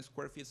 2,000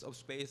 square feet of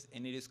space,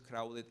 and it is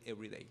crowded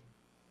every day.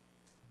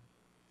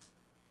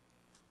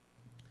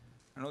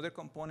 Another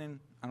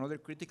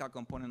critical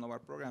component of our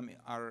program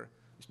are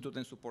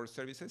student support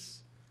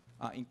services.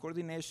 In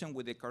coordination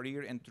with the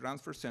Career and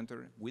Transfer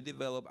Center, we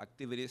develop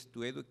activities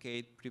to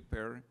educate,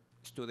 prepare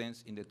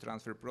students in the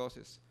transfer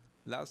process.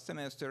 Last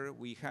semester,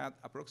 we had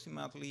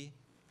approximately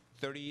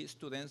 30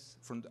 students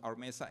from our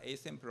Mesa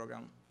ASM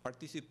program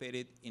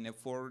participated in a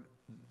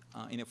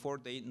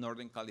four-day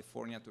Northern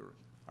California tour.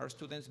 Our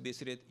students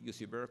visited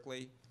UC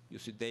Berkeley,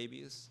 UC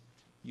Davis,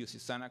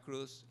 UC Santa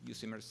Cruz,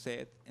 UC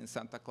Merced, and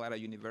Santa Clara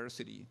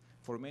University.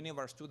 For many of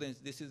our students,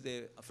 this is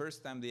the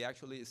first time they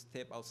actually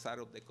step outside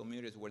of the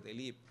communities where they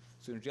live.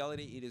 So in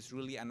reality, it is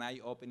really an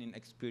eye-opening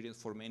experience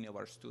for many of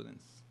our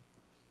students.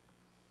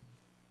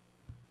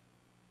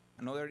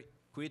 Another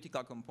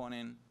critical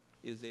component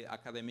is the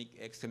academic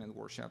excellence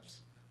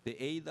workshops. The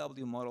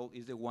AEW model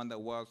is the one that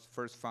was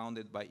first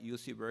founded by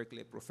UC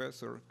Berkeley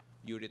professor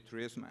Yuri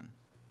Trisman.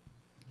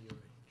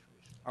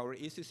 Our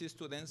ECC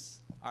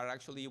students are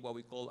actually what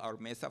we call our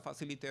MESA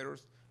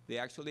facilitators. They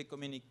actually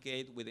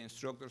communicate with the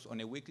instructors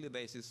on a weekly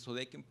basis so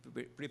they can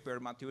prepare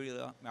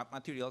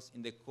materials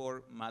in the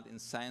core math and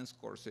science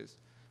courses.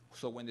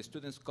 So when the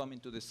students come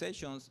into the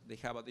sessions, they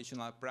have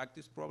additional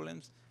practice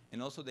problems,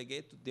 and also they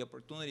get the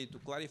opportunity to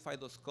clarify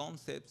those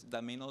concepts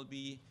that may not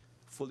be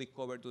fully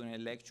covered during a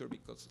lecture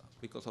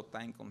because of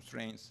time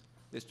constraints.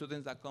 The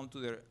students that come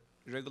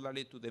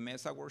regularly to the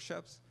MESA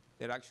workshops,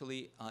 they're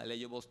actually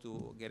eligible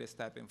to get a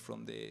stipend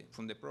from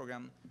the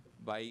program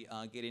by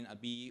getting a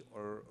B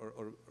or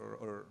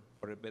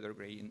a better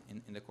grade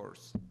in the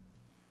course.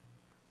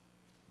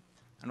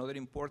 Another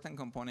important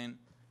component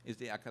is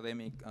the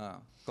academic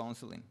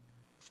counseling.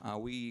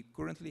 We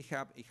currently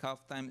have a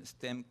half-time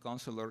STEM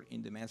counselor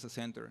in the MESA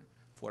Center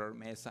for our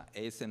MESA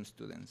ASM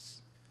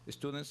students. The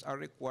students are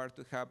required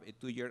to have a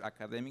 2-year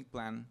academic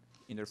plan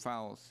in their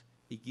files.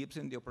 It gives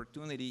them the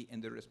opportunity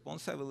and the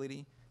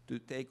responsibility to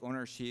take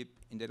ownership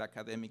in their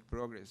academic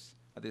progress.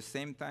 At the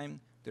same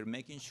time, they're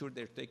making sure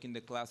they're taking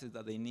the classes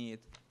that they need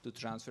to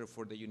transfer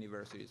for the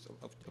universities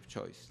of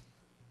choice.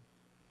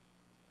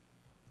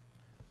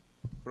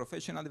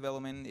 Professional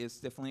development is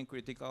definitely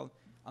critical.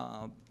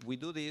 We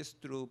do this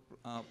through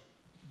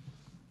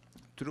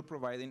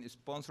providing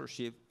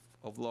sponsorship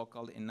of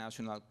local and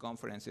national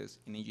conferences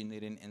in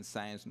engineering and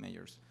science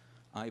majors.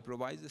 It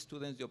provides the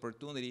students the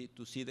opportunity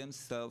to see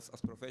themselves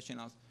as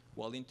professionals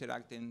while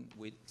interacting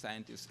with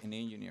scientists and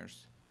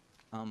engineers.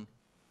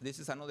 This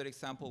is another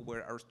example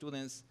where our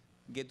students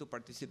get to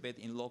participate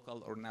in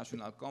local or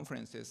national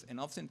conferences, and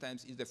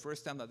oftentimes it's the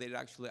first time that they're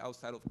actually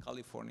outside of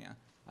California.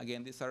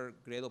 Again, these are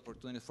great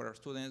opportunities for our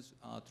students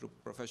through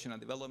professional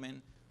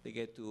development. They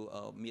get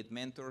to meet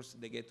mentors.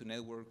 They get to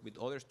network with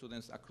other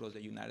students across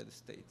the United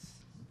States.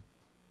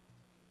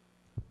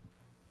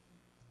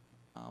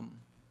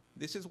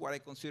 This is what I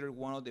consider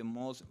one of the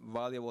most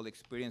valuable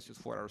experiences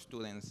for our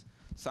students,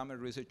 summer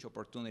research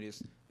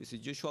opportunities. This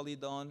is usually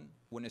done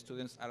when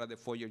students are at the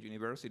four-year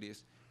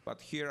universities,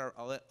 but here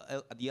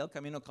at the El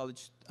Camino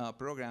College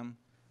program,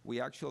 we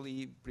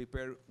actually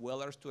prepare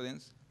well our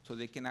students so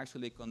they can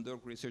actually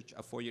conduct research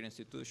at four-year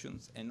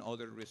institutions and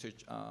other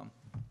research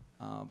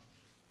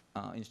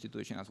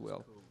institutions as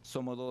well. Cool.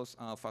 Some of those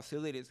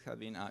facilities have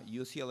been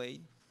UCLA,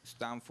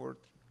 Stanford,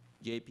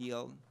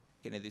 JPL,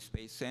 Kennedy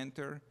Space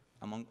Center,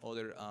 among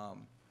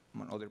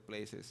other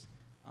places.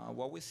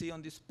 What we see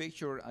on this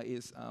picture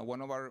is one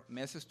of our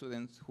MESA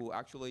students who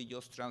actually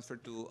just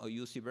transferred to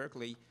UC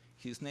Berkeley.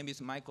 His name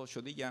is Michael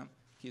Shodilla.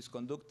 He's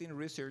conducting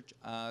research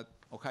at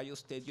Ohio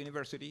State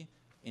University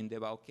in the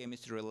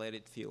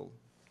biochemistry-related field.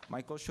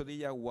 Michael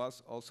Shodilla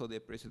was also the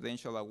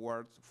Presidential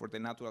Award for the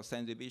Natural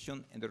Science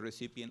Division and the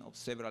recipient of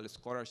several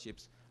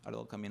scholarships at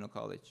El Camino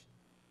College.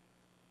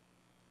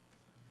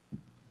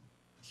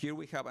 Here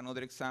we have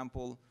another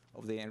example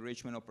of the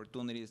enrichment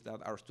opportunities that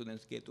our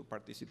students get to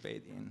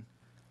participate in.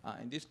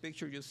 In this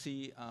picture, you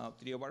see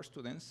 3 of our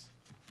students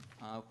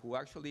who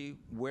actually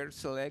were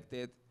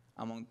selected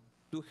among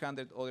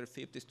 200 other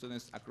 50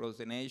 students across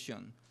the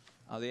nation.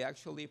 They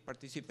actually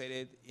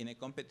participated in a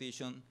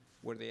competition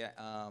where they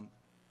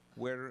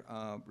were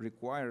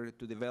required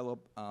to develop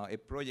a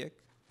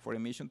project for a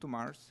mission to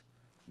Mars.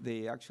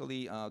 They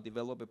actually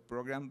developed a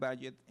program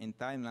budget and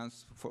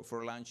timelines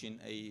for launching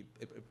a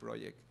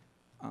project.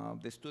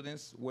 The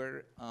students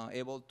were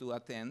able to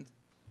attend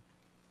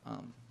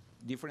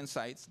different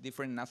sites,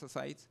 different NASA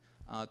sites.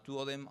 2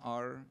 of them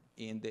are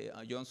in the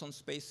Johnson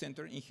Space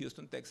Center in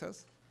Houston,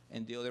 Texas,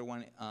 and the other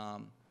one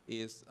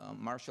is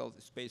Marshall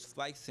Space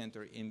Flight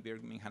Center in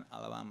Birmingham,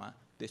 Alabama.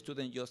 The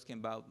student just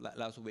came back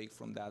last week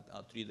from that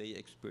 3-day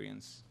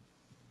experience.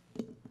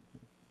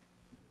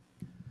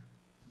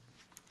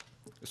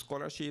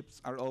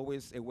 Scholarships are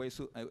always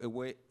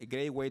a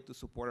great way to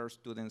support our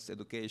students'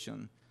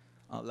 education.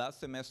 Last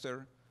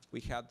semester,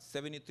 we had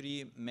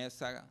 73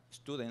 MESA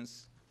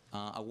students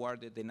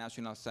awarded the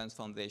National Science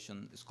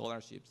Foundation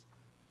scholarships.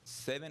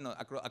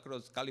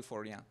 Across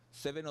California,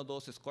 7 of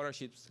those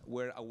scholarships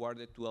were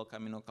awarded to El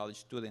Camino College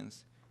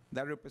students.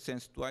 That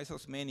represents twice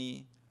as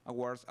many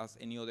awards as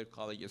any other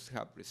colleges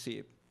have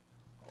received.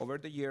 Over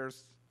the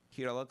years,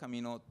 here at El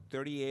Camino,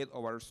 38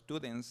 of our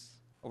students,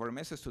 of our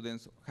MESA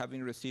students, have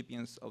been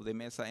recipients of the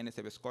MESA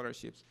NSF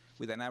scholarships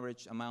with an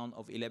average amount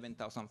of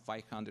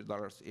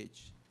 $11,500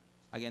 each.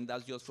 Again,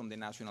 that's just from the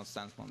National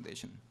Science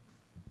Foundation.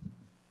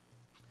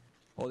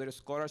 Other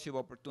scholarship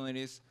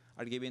opportunities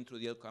are given through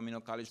the El Camino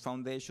College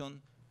Foundation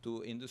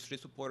to industry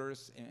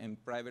supporters and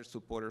private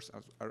supporters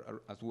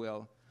as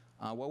well.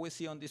 What we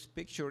see on this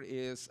picture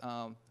is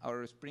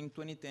our Spring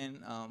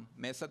 2010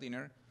 MESA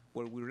dinner,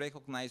 where we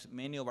recognize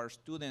many of our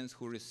students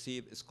who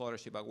received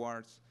scholarship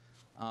awards.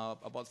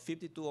 About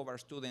 52 of our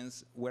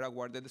students were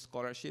awarded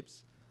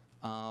scholarships,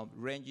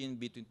 ranging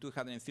between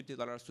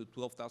 $250 to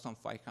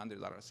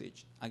 $12,500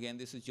 each. Again,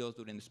 this is just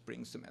during the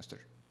spring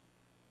semester.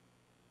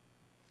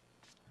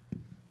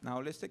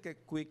 Now, let's take a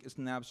quick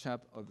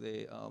snapshot of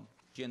the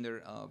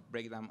gender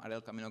breakdown at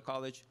El Camino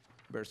College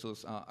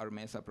versus our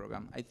MESA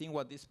program. I think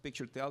what this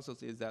picture tells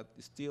us is that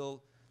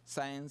still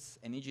science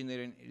and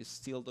engineering is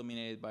still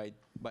dominated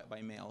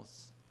by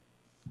males.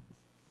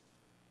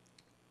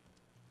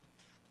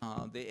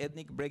 The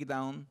ethnic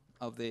breakdown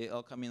of the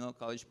El Camino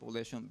College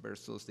population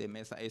versus the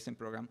MESA ASEM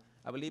program.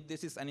 I believe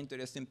this is an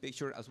interesting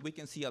picture. As we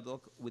can see,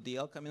 with the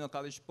El Camino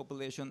College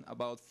population,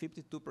 about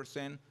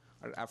 52%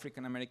 are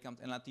African American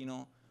and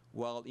Latino,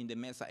 while in the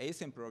MESA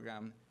ASEM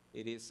program,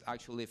 it is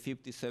actually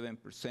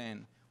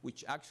 57%,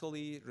 which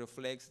actually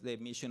reflects the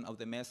mission of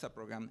the MESA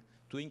program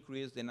to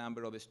increase the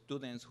number of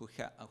students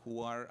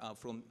who are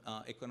from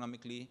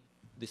economically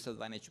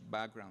disadvantaged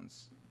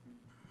backgrounds.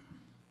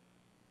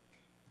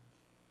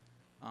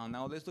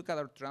 Now let's look at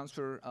our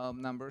transfer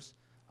numbers.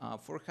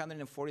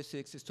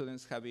 446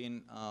 students have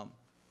been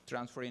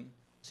transferring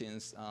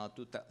since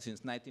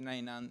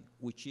 1999,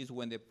 which is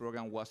when the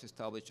program was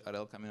established at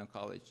El Camino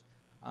College.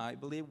 I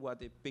believe what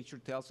the picture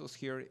tells us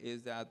here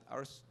is that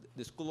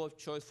the school of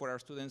choice for our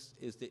students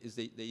is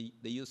the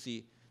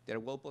UC. They're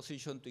well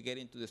positioned to get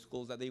into the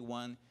schools that they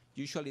want.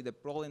 Usually the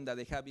problem that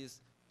they have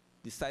is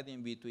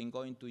deciding between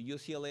going to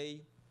UCLA,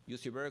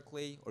 UC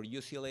Berkeley, or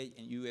UCLA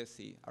and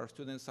USC. Our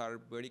students are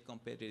very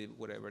competitive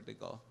wherever they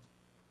go.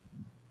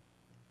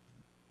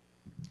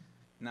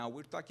 Now,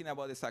 we're talking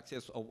about the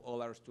success of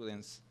all our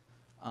students,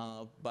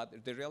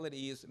 but the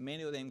reality is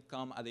many of them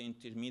come at the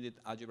intermediate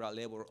algebra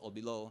level or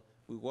below.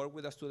 We work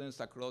with the students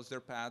across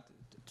their path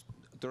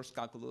towards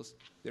calculus.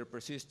 They're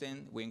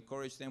persistent. We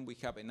encourage them. We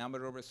have a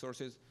number of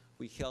resources.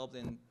 We help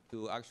them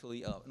to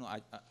actually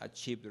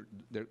achieve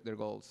their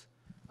goals.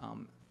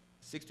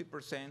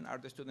 60% are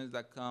the students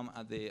that come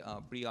at the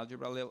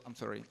pre-algebra level,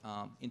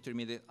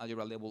 intermediate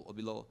algebra level or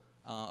below.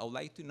 I would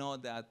like to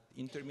note that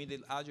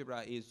intermediate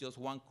algebra is just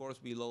one course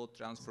below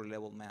transfer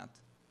level math.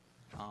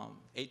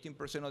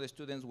 18% of the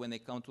students, when they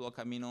come to El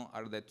Camino,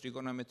 are the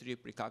trigonometry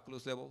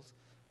pre-calculus levels,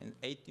 and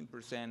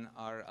 18%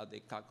 are at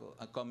the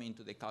coming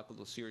into the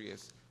calculus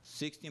series.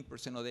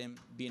 16% of them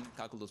being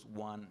calculus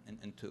 1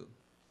 and 2.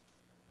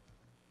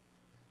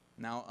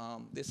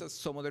 Now, these are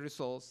some of the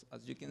results.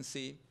 As you can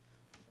see,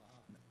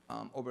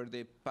 over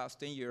the past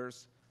 10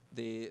 years,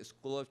 the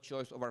school of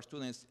choice of our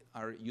students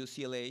are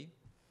UCLA,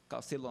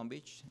 Cal State Long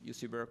Beach,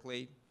 UC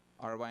Berkeley,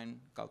 Irvine,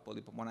 Cal Poly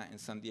Pomona, and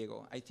San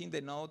Diego. I think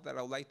the note that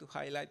I would like to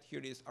highlight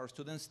here is our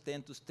students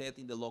tend to stay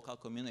in the local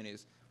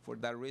communities. For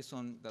that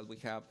reason, that we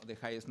have the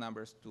highest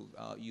numbers to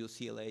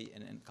UCLA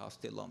and Cal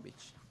State Long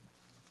Beach.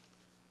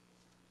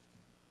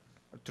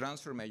 Our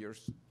transfer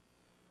majors.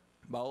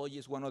 Biology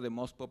is one of the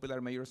most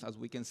popular majors, as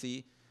we can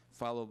see,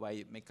 followed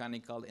by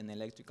mechanical and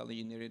electrical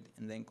engineering,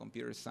 and then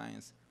computer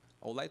science.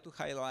 I would like to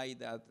highlight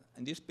that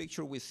in this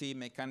picture we see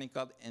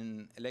mechanical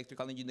and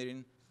electrical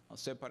engineering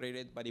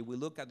separated, but if we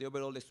look at the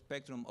overall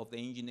spectrum of the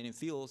engineering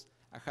fields,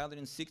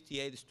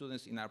 168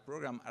 students in our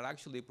program are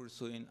actually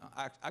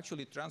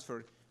actually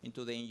transferred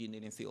into the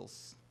engineering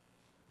fields.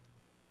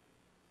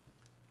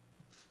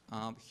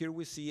 Here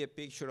we see a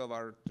picture of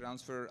our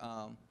transfer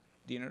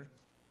dinner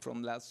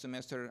from last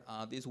semester.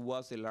 This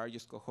was the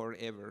largest cohort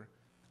ever.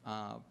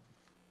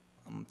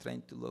 I'm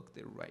trying to look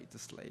the right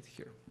slide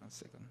here, 1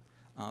 second.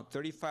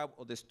 35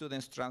 of the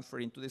students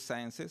transferred into the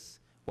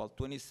sciences, while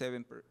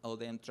 27 of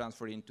them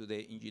transferred into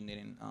the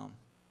engineering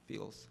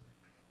fields.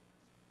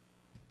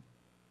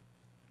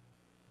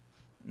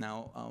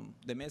 Now,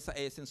 the MESA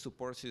ASEM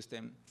support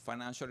system,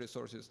 financial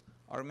resources.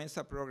 Our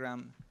MESA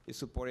program is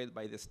supported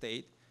by the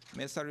state.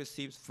 MESA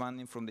receives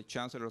funding from the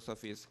chancellor's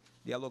office.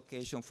 The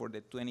allocation for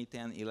the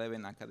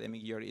 2010-11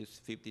 academic year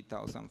is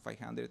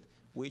 $50,500,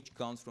 which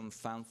comes from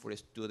Fund for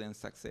Student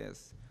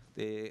Success.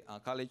 The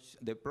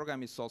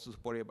program is also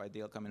supported by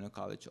the El Camino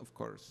College, of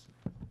course.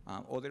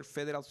 Other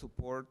federal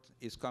support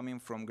is coming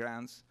from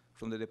grants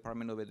from the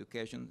Department of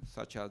Education,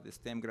 such as the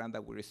STEM grant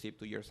that we received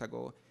 2 years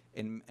ago,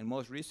 and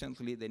most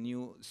recently, the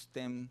new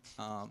STEM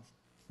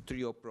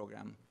TRIO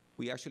program.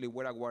 We actually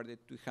were awarded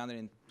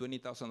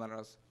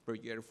 $220,000 per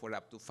year for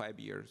up to 5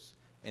 years,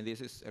 and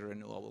this is a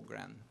renewable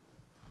grant.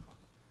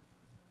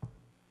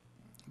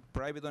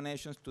 Private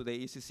donations to the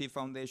ECC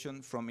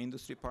Foundation from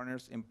industry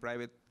partners and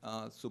private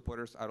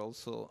supporters are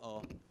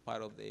also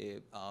part of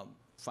the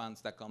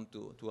funds that come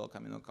to El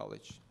Camino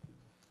College.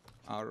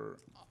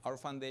 Our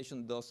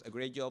foundation does a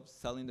great job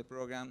selling the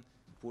program,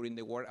 putting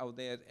the word out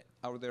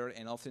there,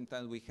 and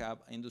oftentimes we have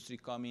industry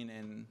coming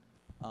and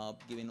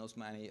giving us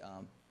money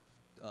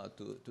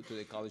to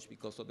the college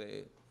because of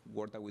the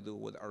work that we do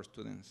with our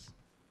students.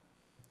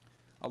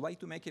 I'd like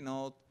to make a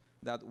note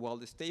that while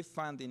the state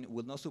funding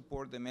will not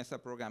support the MESA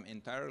program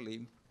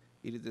entirely,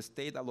 it is the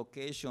state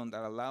allocation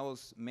that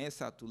allows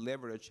MESA to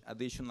leverage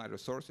additional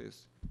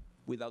resources.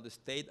 Without the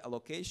state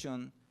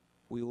allocation,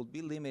 we will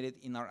be limited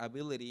in our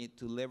ability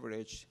to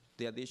leverage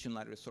the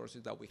additional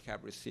resources that we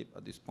have received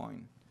at this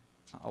point.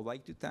 I'd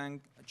like to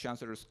thank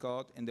Chancellor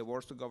Scott and the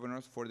Board of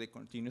Governors for the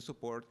continued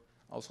support.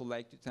 I'd also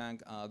like to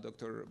thank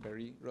Dr.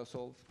 Barry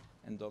Russell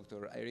and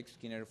Dr. Eric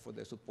Skinner for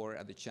the support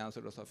at the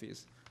Chancellor's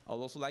office. I'd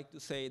also like to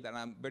say that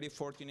I'm very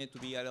fortunate to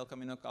be at El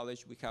Camino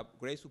College. We have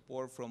great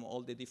support from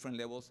all the different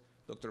levels.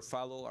 Dr.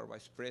 Fallo, our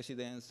Vice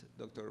Presidents,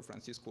 Dr.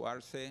 Francisco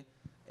Arce,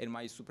 and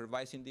my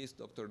supervising this,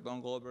 Dr.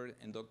 Don Goldberg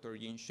and Dr.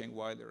 Jean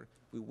Schenweiler.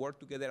 We work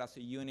together as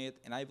a unit,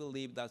 and I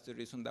believe that's the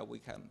reason that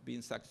we have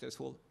been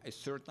successful. I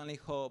certainly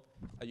hope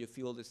that you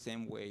feel the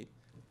same way.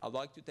 I'd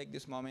like to take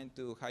this moment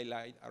to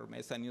highlight our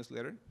MESA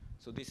newsletter.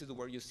 So this is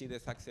where you see the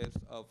success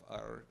of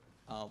our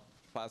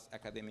past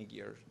academic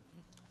year.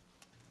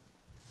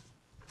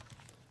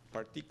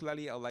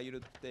 Particularly, I'd like you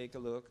to take a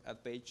look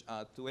at page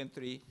 2 and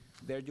 3.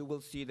 There you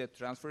will see the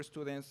transfer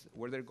students,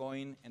 where they're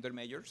going and their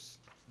majors.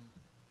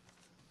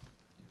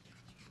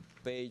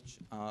 Page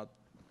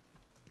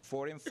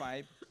 4 and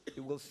 5,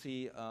 you will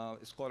see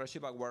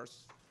scholarship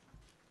awards.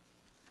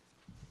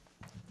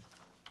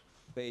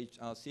 Page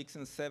 6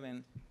 and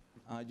 7,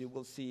 you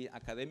will see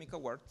academic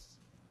awards.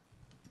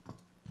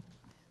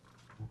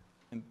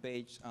 And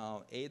page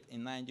 8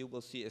 and 9, you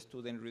will see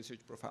student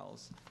research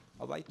profiles.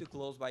 I'd like to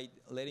close by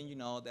letting you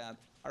know that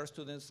our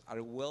students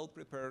are well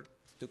prepared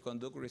to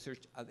conduct research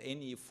at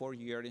any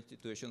four-year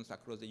institutions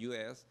across the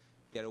U.S.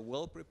 They are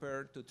well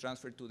prepared to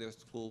transfer to their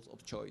schools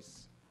of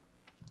choice.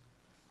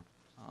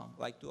 I'd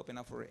like to open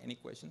up for any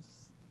questions.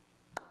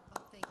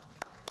 Oh, thank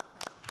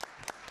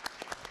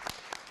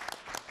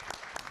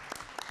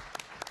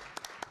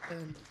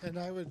you. And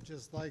I would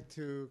just like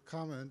to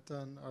comment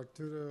on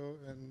Arturo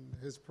and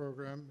his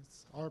program.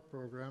 It's our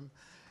program.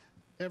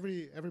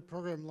 Every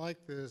program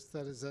like this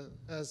that is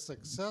as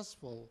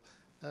successful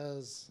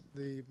as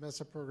the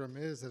MESA program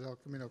is at El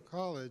Camino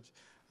College,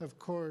 of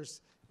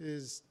course,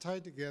 is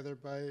tied together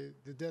by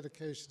the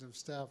dedication of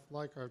staff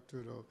like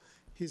Arturo.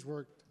 He's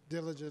worked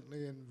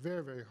diligently and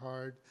very, very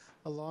hard,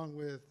 along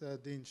with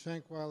Dean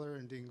Schenkweiler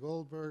and Dean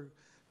Goldberg,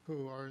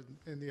 who are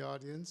in the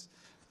audience.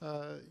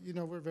 You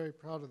know, we're very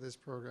proud of this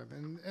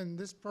program. And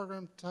this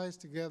program ties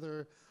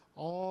together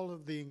all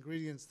of the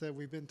ingredients that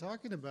we've been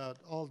talking about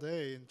all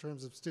day in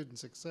terms of student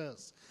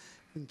success,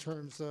 in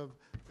terms of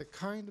the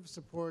kind of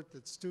support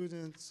that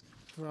students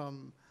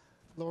from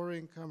lower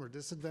income or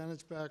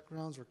disadvantaged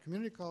backgrounds or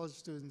community college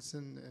students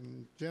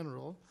in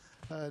general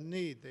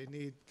need. They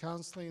need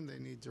counseling, they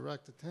need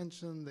direct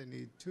attention, they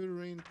need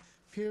tutoring,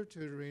 peer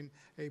tutoring,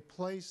 a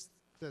place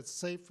that's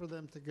safe for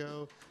them to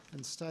go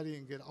and study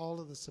and get all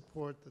of the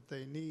support that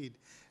they need.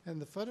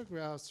 And the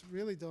photographs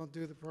really don't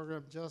do the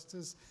program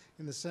justice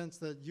in the sense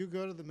that you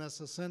go to the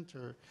MESA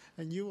Center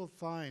and you will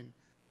find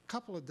a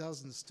couple of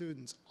dozen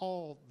students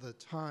all the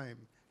time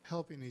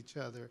helping each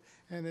other.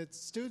 And it's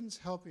students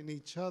helping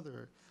each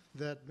other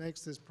that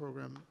makes this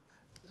program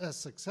as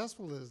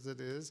successful as it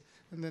is.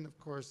 And then, of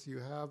course, you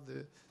have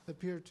the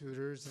peer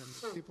tutors and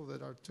people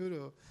that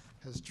Arturo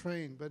has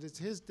trained. But it's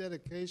his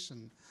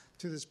dedication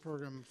to this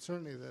program,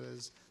 certainly, that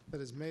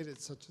has made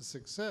it such a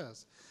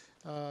success.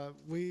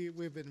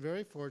 We've been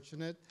very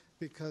fortunate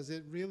because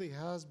it really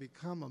has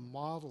become a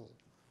model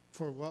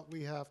for what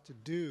we have to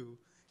do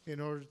in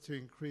order to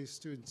increase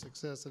student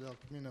success at El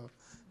Camino.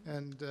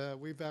 And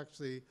we've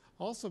actually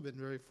also been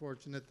very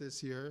fortunate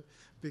this year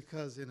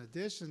because in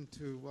addition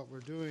to what we're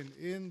doing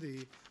in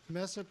the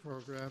MESA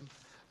program,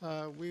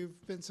 we've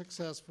been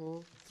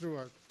successful through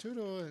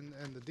Arturo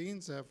and the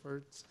Dean's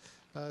efforts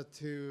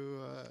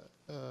to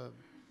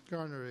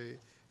garner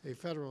a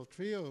federal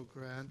TRIO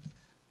grant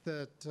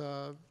that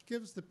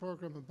gives the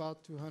program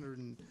about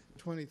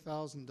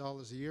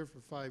 $220,000 a year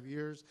for 5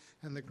 years,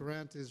 and the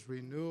grant is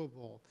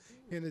renewable.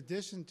 In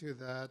addition to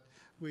that,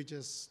 we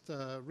just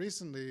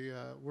recently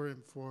were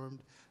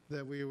informed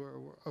that we were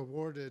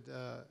awarded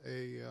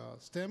a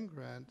STEM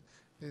grant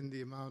in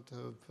the amount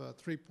of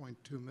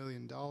 $3.2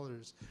 million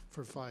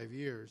for 5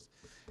 years.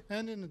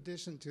 And in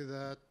addition to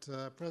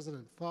that,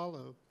 President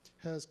Follow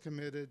has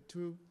committed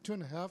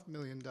 $2.5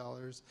 million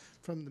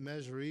from the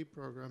Measure E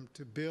program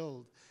to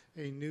build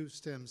a new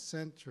STEM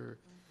center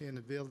in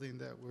a building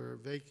that we're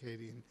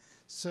vacating.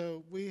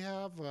 So we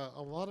have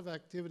a lot of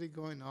activity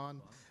going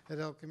on at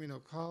El Camino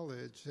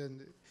College,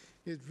 and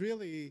it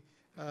really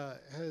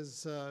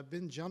has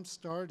been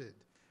jump-started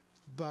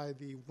by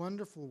the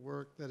wonderful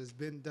work that has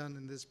been done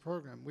in this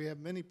program. We have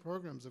many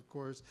programs, of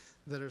course,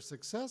 that are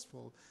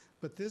successful,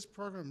 but this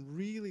program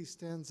really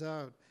stands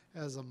out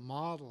as a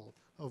model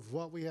of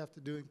what we have to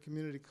do in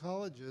community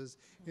colleges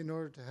in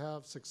order to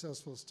have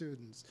successful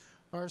students.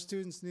 Our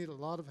students need a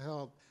lot of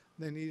help.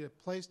 They need a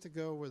place to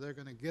go where they're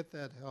going to get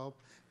that help,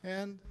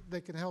 and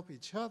they can help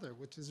each other,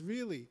 which is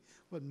really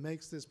what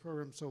makes this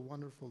program so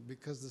wonderful,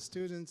 because the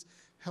students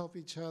help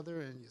each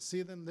other, and you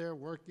see them there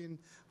working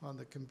on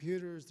the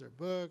computers, their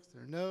books,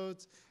 their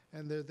notes,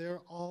 and they're there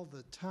all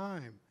the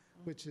time,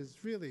 which is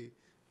really,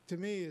 to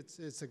me,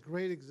 it's a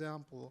great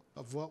example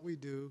of what we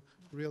do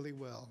really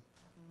well.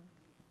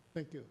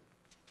 Thank you.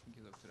 Thank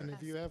you, Dr. And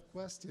if you have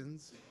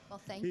questions,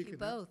 Well, thank You you can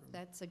both. answer them.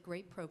 That's a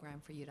great program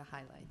for you to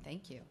highlight.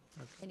 Thank you.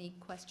 Any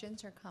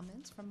questions or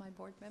comments from my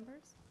board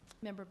members?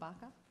 Member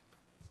Baca?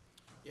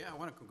 Yeah, I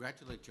want to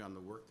congratulate you on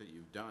the work that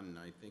you've done.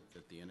 I think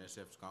that the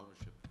NSF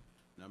scholarship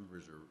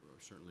numbers are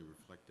certainly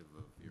reflective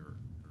of your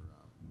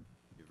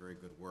very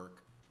good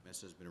work.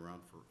 MESA's been around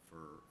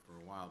for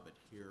a while, but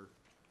here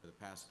for the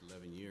past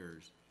 11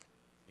 years.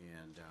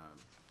 And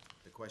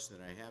the question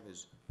that I have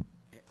is,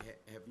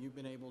 have you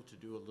been able to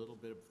do a little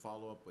bit of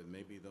follow-up with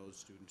maybe those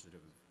students that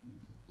have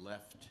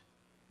left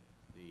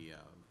the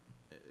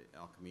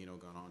El Camino,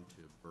 gone on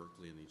to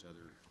Berkeley and these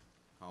other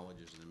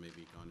colleges, and then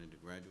maybe gone into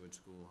graduate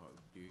school?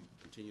 Do you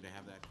continue to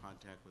have that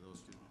contact with those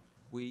students?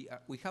 We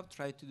have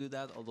tried to do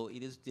that, although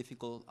it is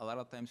difficult. A lot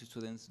of times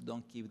students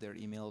don't give their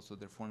emails or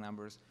their phone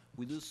numbers.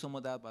 We do some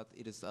of that, but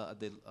it is at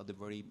the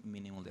very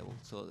minimal level.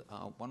 So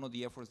one of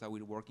the efforts that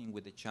we're working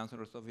with the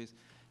Chancellor's Office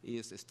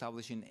is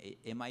establishing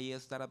a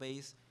MIS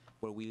database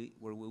where we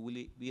will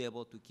be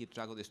able to keep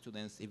track of the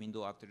students, even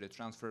though after the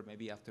transfer,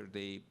 maybe after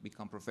they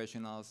become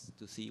professionals,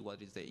 to see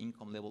what is the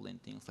income level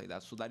and things like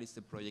that. So that is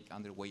the project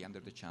underway under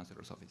the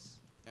Chancellor's Office.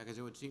 Yeah, because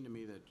it would seem to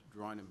me that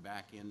drawing them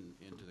back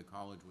into the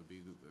college would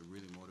be a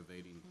really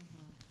motivating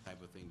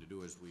type of thing to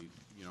do, as we,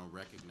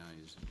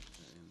 recognize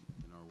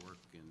in our work,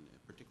 and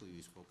particularly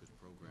these focused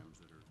programs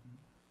that are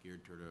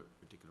geared toward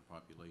a particular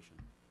population.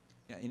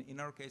 Yeah, in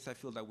our case, I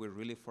feel that we're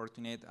really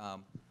fortunate.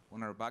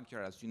 On our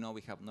backyard, as you know,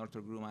 we have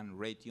Northrop Grumman,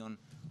 Raytheon.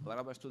 A lot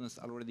of our students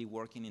are already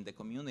working in the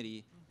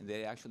community, and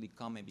they actually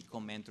come and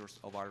become mentors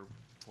of our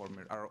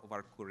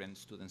current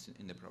students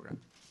in the program.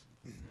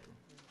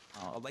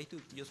 I'd like to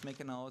just make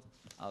a note.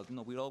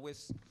 We're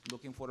always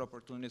looking for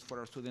opportunities for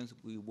our students.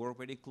 We work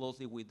very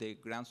closely with the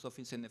grants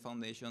office and the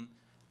foundation,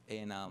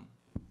 and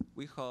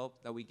we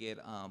hope that we get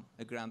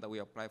a grant that we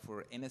apply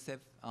for NSF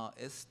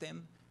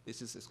STEM.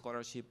 This is a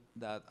scholarship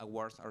that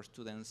awards our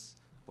students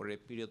for a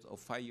period of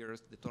 5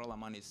 years. The total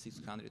amount is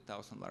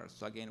 $600,000.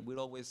 So again, we're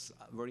always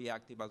very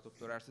active. As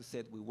Dr. Arce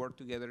said, we work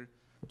together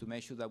to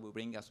make sure that we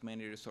bring as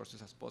many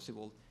resources as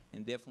possible,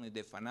 and definitely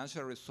the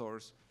financial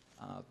resource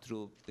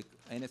through the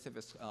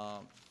NSF,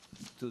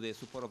 to the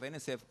support of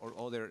NSF or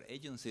other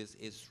agencies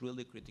is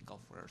really critical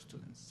for our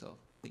students. So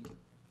thank you.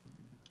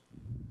 Thank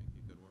you,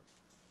 good work.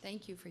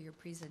 Thank you for your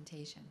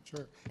presentation.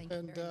 sure. Thank you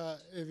And very much.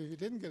 if you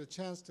didn't get a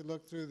chance to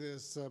look through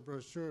this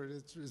brochure,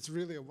 it's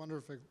really a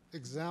wonderful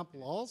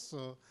example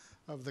also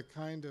of the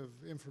kind of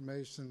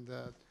information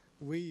that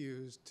we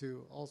use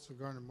to also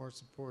garner more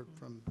support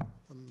from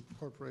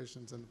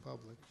corporations and the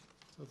public.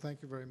 So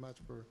thank you very much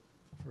for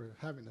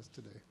having us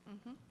today.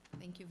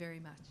 Thank you very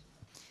much.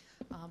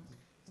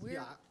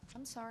 Yeah.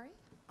 I'm sorry?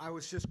 I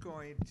was just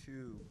going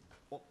to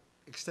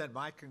extend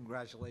my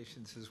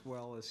congratulations as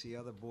well as the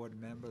other board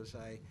members.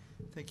 I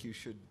think you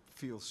should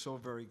feel so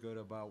very good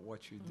about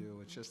what you do.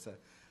 It's just an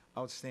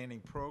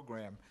outstanding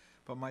program.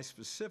 But my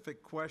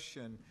specific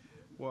question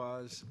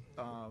was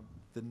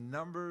the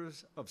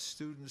numbers of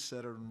students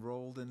that are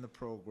enrolled in the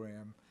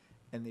program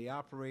and the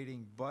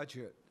operating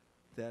budget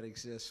that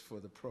exists for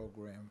the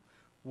program.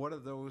 What are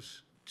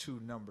those two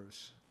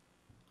numbers?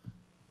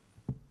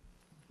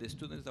 The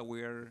students that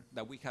we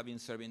have been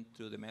serving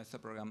through the MESA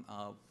program,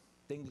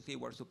 technically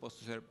we're supposed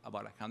to serve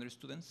about 100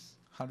 students.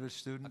 100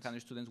 students? 100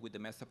 students with the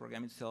MESA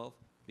program itself.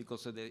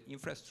 Because of the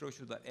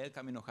infrastructure that El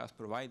Camino has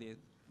provided,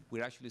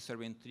 we're actually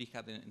serving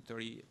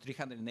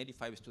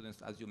 385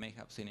 students, as you may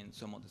have seen in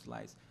some of the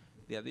slides.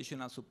 The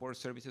additional support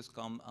services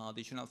come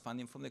additional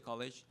funding from the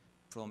college,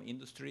 from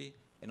industry,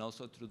 and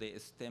also through the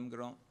STEM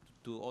grant,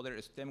 to other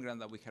STEM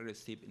grants that we have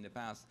received in the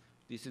past.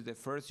 This is the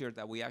first year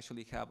that we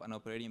actually have an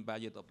operating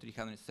budget of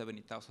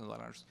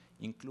 $370,000,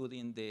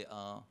 including the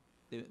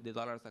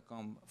dollars that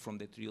come from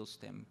the TRIO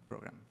STEM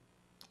program.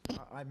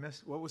 I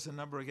missed, what was the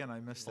number again? I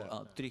missed that.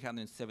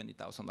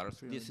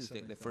 $370,000. This is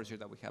the first year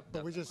that we have. But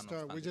that we just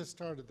amount of funding.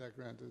 started that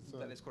grant. It's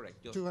That is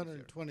correct. just this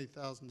year.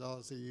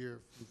 $220,000 a year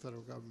from the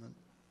federal government.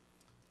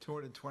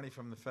 220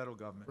 from the federal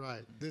government.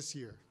 Right, this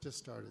year, just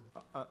started.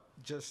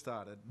 Just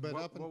started. But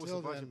What- up What was the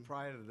until budget then-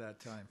 prior to that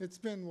time? It's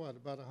been what,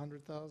 about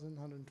 100,000,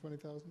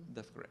 120,000?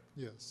 That's correct.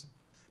 Yes.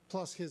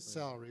 Plus his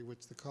salary,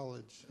 which the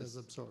college has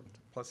absorbed.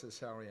 Plus his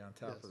salary on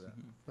top of Yes.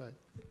 that. Right.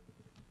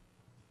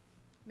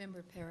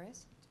 Member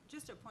Perez?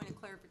 Just a point of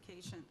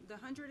clarification, the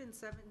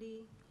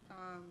 170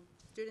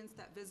 students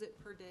that visit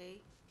per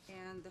day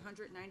and the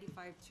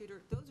 195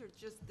 tutor, those are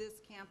just this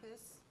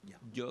campus?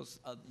 Just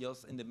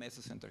in the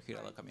Mesa Center here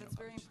at Right, La Camino that's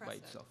very College by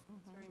impressive. itself.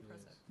 It's very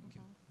impressive.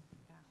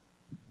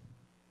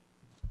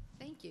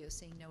 Thank you.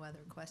 Seeing no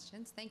other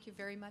questions, thank you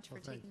very much for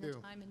Well, thank taking the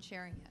you. time and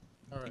sharing it.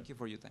 All right. Thank you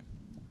for your time.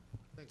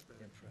 Thanks,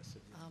 Barry.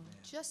 Impressive.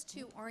 Just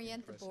to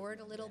orient the board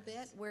a little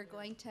bit, we're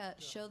going to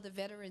show the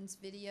veterans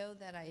video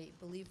that I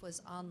believe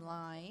was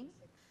online.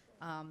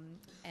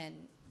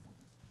 And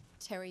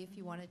Terry, if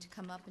you wanted to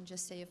come up and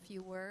just say a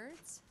few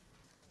words.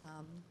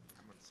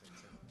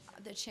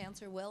 The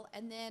Chancellor will.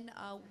 And then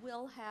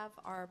we'll have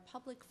our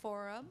public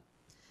forum.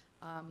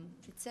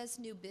 It says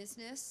new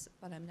business,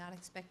 but I'm not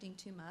expecting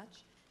too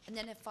much. And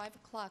then at 5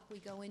 o'clock, we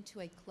go into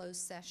a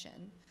closed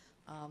session,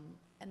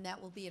 and that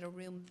will be at a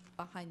room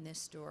behind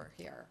this door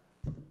here.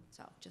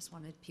 So just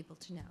wanted people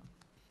to know.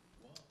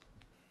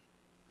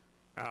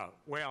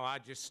 Well, I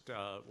just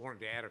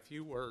wanted to add a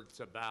few words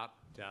about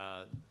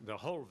the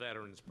whole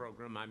veterans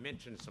program. I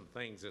mentioned some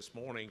things this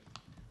morning,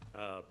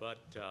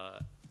 but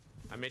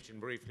I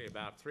mentioned briefly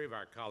about 3 of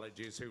our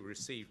colleges who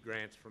received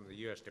grants from the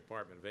U.S.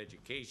 Department of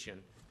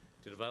Education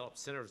to develop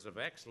centers of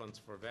excellence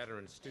for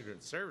veteran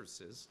student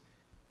services.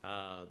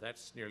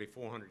 That's nearly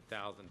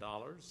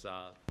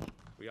 $400,000.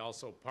 We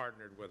also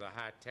partnered with a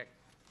high-tech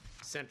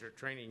center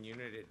training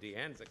unit at De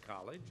Anza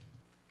College.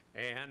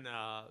 And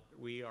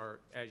we are,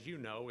 as you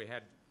know, we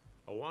had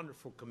a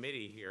wonderful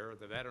committee here,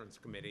 the Veterans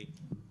Committee,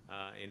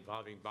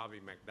 involving Bobby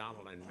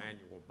McDonald and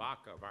Manuel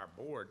Baca of our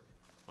board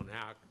on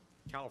how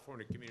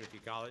California Community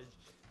College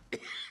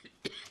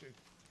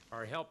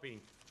are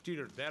helping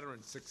student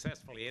veterans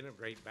successfully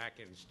integrate back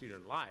into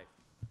student life.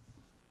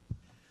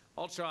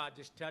 Also, I'll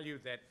just tell you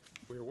that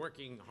we're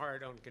working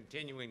hard on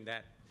continuing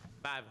that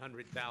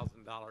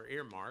 $500,000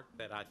 earmark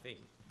that I think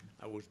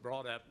was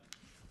brought up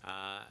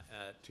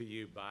to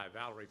you by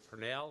Valerie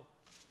Purnell.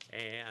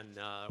 And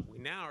we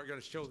now are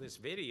going to show this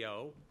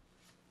video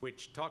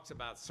which talks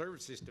about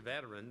services to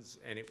veterans,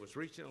 and it was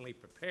recently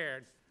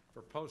prepared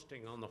for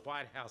posting on the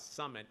White House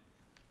Summit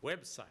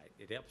website.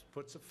 It helps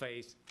puts a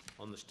face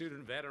on the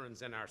student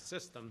veterans in our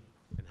system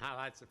and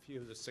highlights a few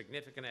of the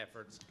significant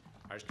efforts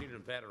our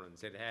student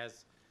veterans. It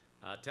has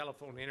a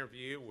telephone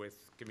interview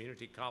with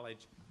community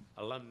college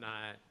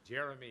alumni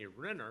Jeremy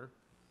Renner,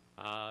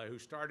 who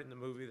starred in the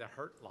movie The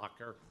Hurt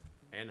Locker,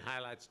 and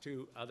highlights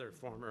 2 other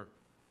former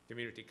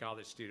community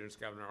college students,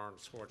 Governor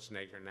Arnold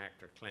Schwarzenegger and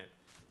actor Clint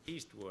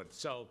Eastwood.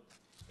 So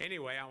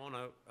anyway, I want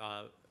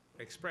to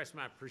express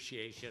my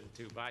appreciation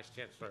to Vice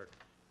Chancellor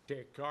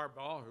Terry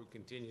Carbaugh, who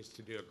continues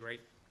to do a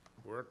great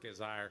work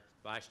as our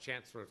Vice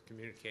Chancellor of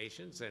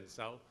Communications. And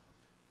so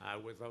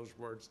with those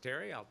words,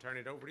 Terry, I'll turn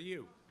it over to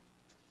you.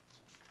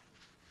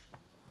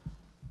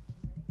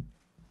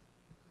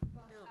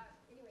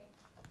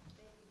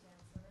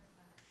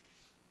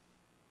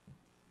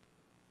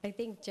 I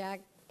think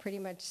Jack pretty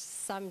much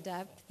summed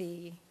up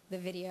the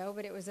video,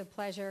 but it was a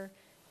pleasure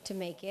to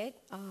make it.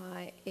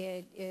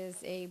 It is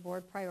a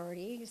board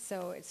priority,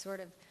 so it sort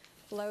of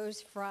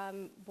flows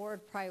from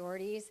board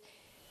priorities.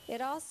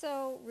 It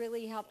also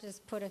really helped us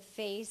put a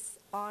face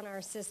on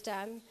our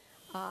system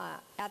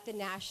at the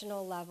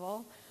national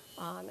level.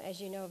 As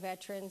you know,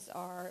 veterans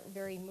are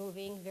very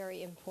moving,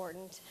 very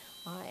important,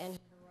 and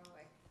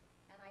heroic.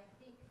 And I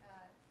think,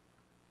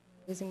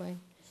 losing my...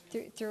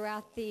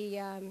 Throughout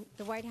the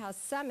White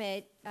House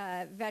Summit,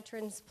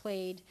 veterans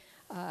played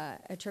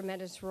a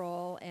tremendous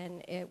role,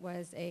 and it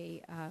was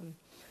a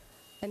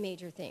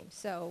major thing.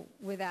 So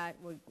with that,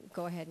 we'll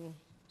go ahead and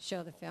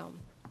show the film.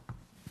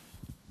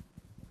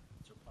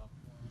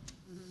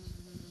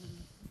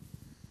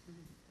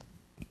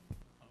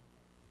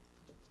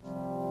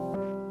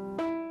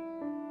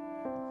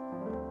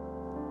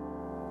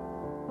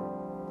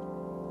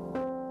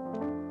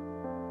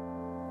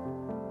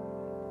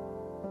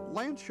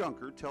 Lance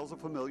Shunker tells a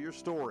familiar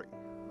story,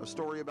 a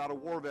story about a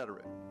war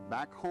veteran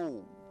back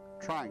home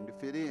trying to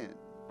fit in.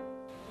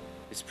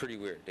 It's pretty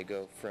weird to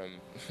go from,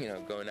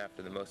 going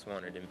after the most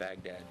wanted in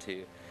Baghdad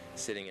to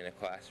sitting in a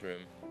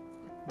classroom.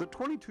 The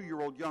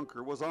 22-year-old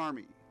Yunker was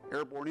Army,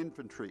 airborne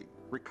infantry,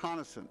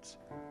 reconnaissance.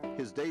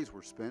 His days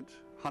were spent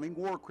hunting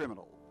war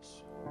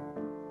criminals.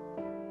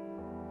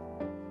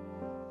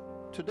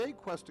 Today,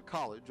 Cuesta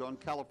College on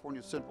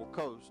California's Central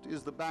Coast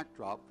is the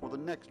backdrop for the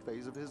next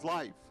phase of his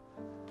life.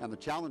 And the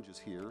challenges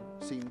here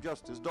seem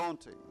just as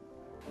daunting.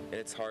 And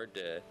it's hard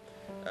to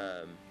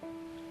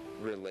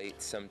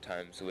relate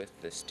sometimes with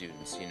the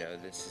students.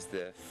 This is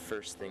the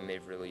first thing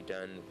they've really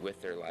done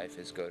with their life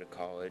is go to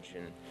college,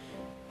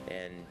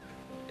 and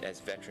as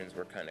veterans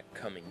we're kind of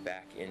coming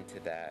back into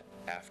that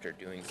after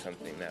doing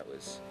something that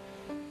was,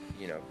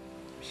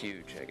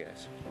 huge, I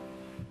guess.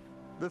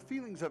 The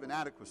feelings of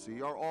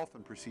inadequacy are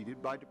often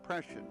preceded by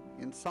depression,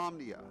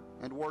 insomnia,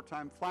 and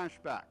wartime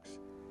flashbacks.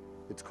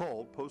 It's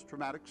called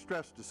post-traumatic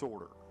stress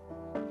disorder.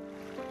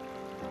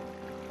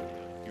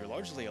 You're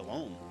largely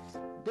alone.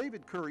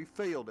 David Curry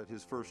failed at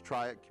his first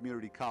try at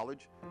community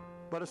college,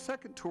 but a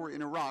second tour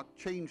in Iraq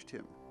changed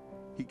him.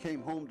 He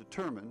came home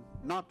determined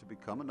not to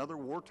become another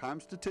wartime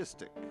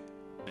statistic.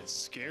 It's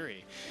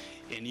scary,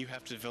 and you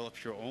have to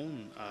develop your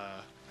own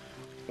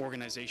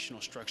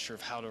organizational structure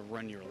of how to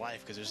run your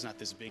life, because there's not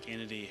this big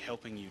entity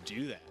helping you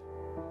do that.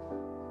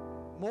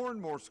 More and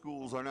more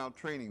schools are now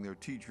training their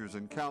teachers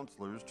and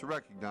counselors to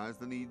recognize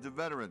the needs of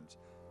veterans.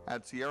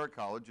 At Sierra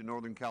College in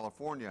Northern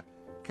California,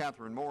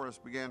 Catherine Morris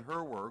began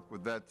her work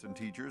with vets and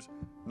teachers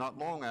not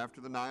long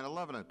after the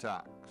 9/11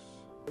 attacks.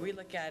 We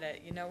look at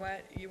it, you know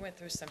what, you went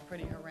through some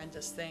pretty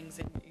horrendous things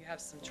and you have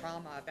some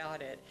trauma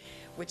about it,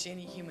 which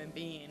any human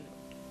being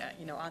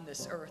on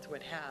this earth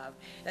would have.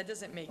 That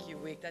doesn't make you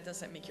weak, that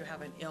doesn't make you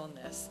have an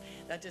illness.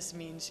 That just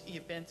means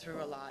you've been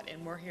through a lot,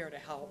 and we're here to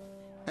help.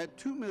 At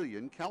 2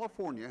 million,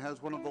 California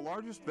has one of the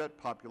largest vet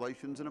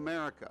populations in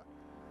America.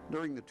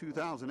 During the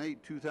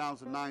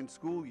 2008-2009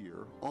 school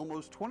year,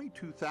 almost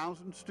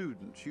 22,000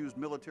 students used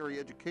military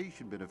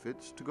education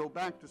benefits to go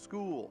back to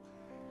school,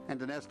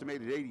 and an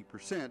estimated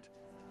 80%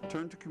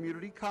 turned to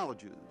community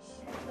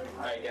colleges.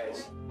 All right,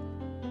 guys.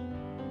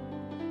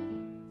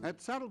 At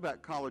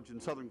Saddleback College in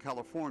Southern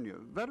California,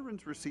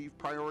 veterans receive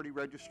priority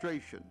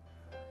registration,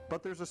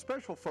 but there's a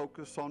special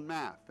focus on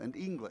math and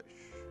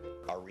English.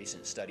 Our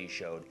recent study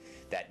showed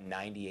that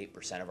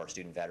 98% of our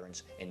student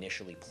veterans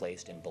initially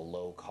placed in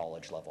below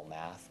college level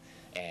math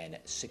and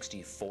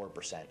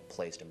 64%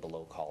 placed in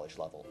below college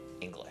level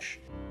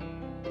English.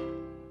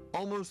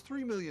 Almost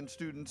 3 million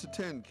students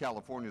attend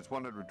California's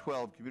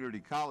 112 community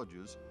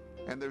colleges,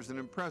 and there's an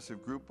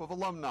impressive group of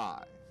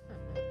alumni.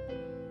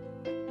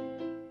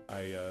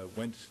 I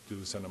went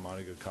to Santa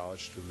Monica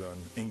College to learn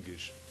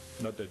English.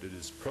 Not that it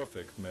is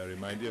perfect, may I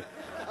remind you,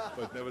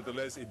 but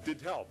nevertheless it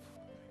did help.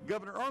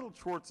 Governor Arnold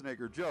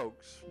Schwarzenegger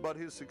jokes, but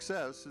his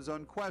success is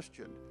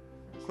unquestioned.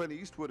 Clint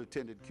Eastwood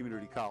attended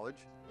community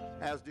college,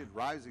 as did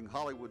rising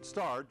Hollywood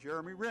star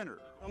Jeremy Renner.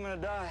 I'm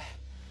gonna die.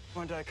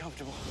 I'm gonna die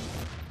comfortable.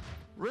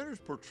 Renner's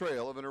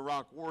portrayal of an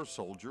Iraq war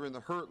soldier in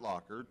the Hurt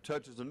Locker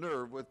touches a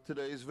nerve with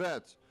today's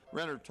vets.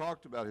 Renner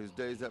talked about his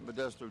days at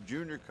Modesto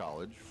Junior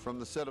College from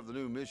the set of the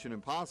new Mission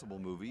Impossible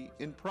movie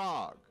in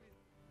Prague.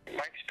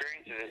 My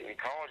experiences in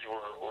college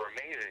were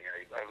amazing.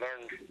 I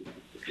learned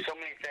so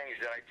many things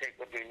that I take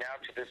with me now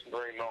to this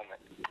very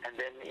moment. And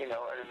then,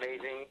 an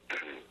amazing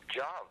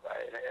job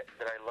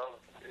that I love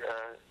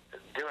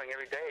doing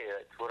every day.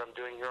 It's what I'm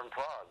doing here in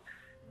Prague.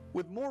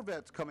 With more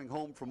vets coming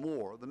home from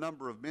war, the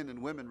number of men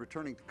and women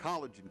returning to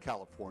college in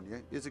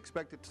California is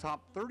expected to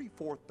top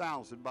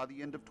 34,000 by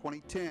the end of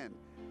 2010,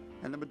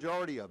 and the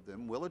majority of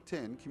them will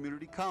attend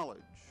community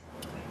college.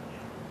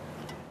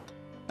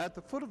 At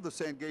the foot of the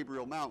San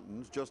Gabriel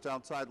Mountains, just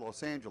outside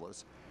Los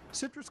Angeles,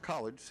 Citrus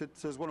College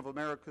sits as one of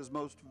America's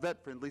most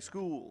vet-friendly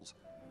schools.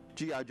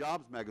 GI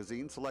Jobs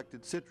magazine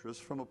selected Citrus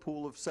from a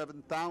pool of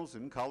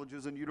 7,000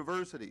 colleges and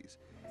universities.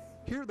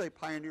 Here they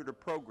pioneered a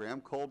program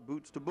called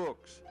Boots to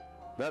Books,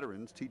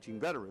 veterans teaching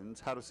veterans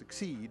how to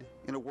succeed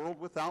in a world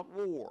without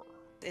war.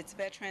 It's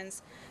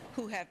veterans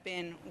who have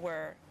been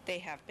where they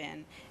have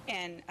been,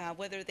 and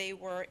whether they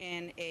were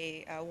in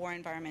a war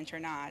environment or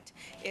not,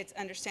 it's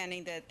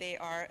understanding that they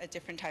are a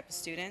different type of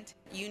student.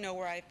 You know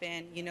where I've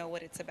been, you know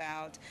what it's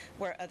about,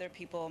 where other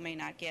people may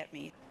not get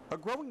me. A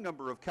growing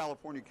number of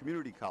California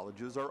community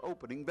colleges are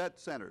opening vet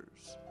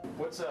centers.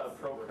 What's a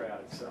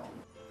pro-crowd cell?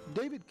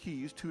 David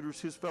Keyes tutors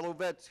his fellow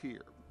vets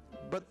here,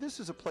 but this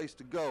is a place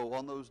to go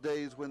on those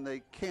days when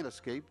they can't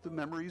escape the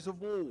memories of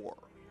war.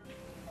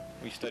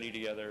 We study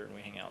together and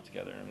we hang out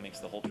together, and it makes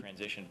the whole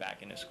transition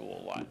back into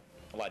school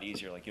a lot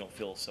easier. Like, you don't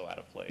feel so out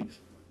of place.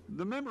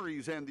 The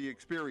memories and the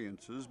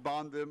experiences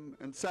bond them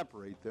and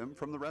separate them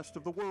from the rest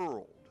of the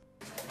world.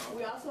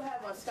 We also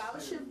have a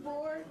scholarship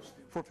board.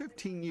 For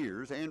 15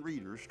 years, Ann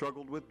Reeder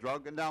struggled with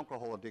drug and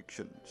alcohol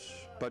addictions,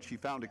 but she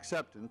found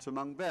acceptance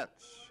among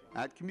vets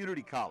at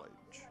community college.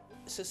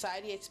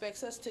 Society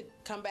expects us to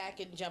come back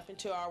and jump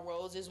into our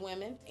roles as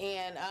women,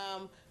 and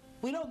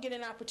we don't get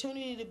an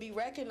opportunity to be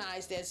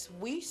recognized as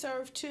we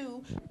serve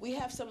too. We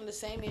have some of the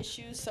same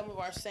issues, some of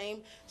our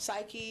same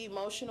psyche,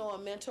 emotional,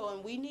 and mental,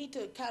 and we need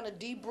to kind of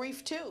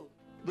debrief too.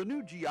 The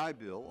new GI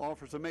Bill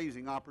offers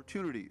amazing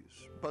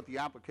opportunities, but the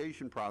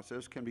application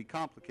process can be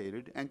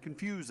complicated and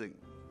confusing.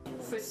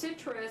 For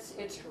citrus,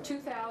 it's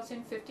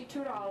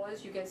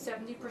 $2,052. You get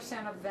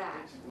 70% of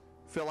that.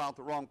 Fill out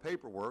the wrong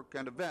paperwork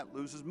and a vet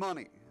loses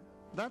money.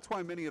 That's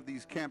why many of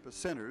these campus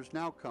centers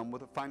now come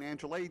with a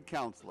financial aid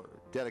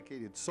counselor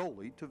dedicated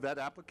solely to vet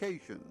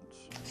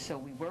applications. So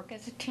we work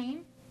as a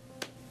team.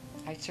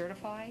 I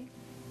certify.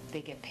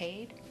 They get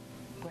paid.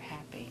 We're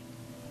happy.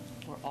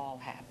 We're all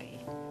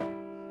happy.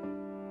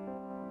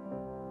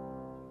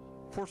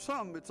 For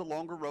some, it's a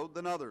longer road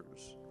than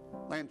others.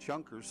 Lance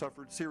Shunker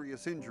suffered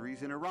serious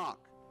injuries in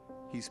Iraq.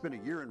 He spent a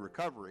year in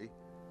recovery,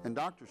 and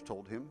doctors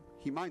told him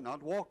he might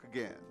not walk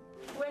again.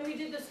 when we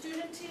did the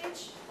student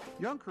teach.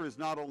 Juncker is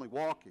not only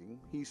walking,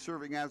 he's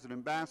serving as an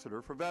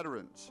ambassador for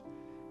veterans.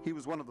 He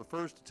was one of the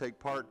first to take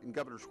part in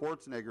Governor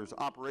Schwarzenegger's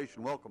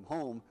Operation Welcome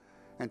Home,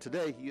 and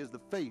today he is the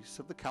face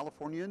of the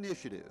California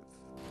Initiative.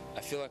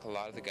 I feel like a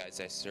lot of the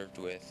guys I served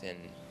with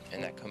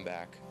and that come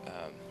back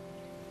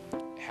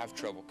have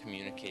trouble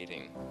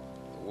communicating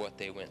what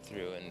they went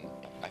through, and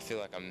I feel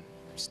like I'm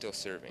still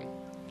serving.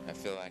 I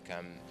feel like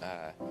I'm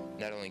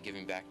not only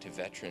giving back to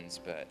veterans,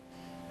 but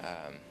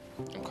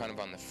I'm kind of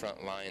on the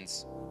front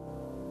lines.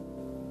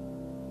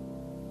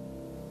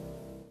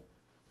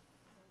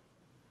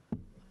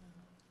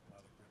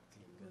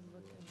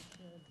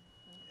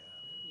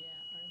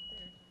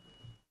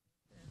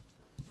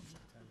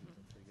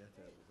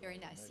 Very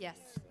nice, yes.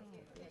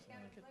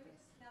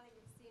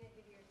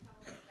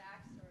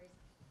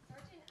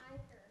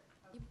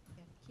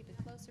 Keep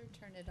it closer,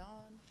 turn it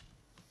on.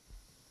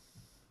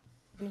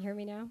 Can you hear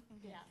me now?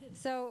 Yeah.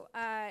 So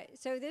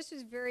this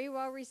was very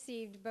well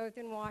received both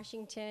in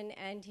Washington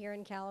and here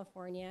in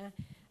California.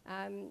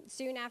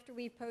 Soon after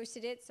we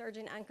posted it,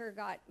 Sergeant Unker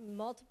got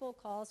multiple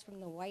calls from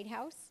the White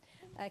House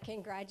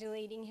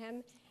congratulating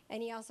him,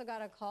 and he also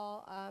got a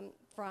call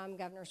from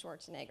Governor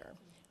Schwarzenegger.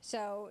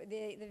 So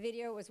the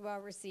video was well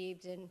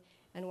received and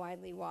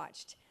widely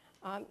watched.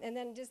 And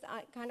then just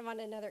kind of on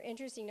another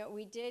interesting note,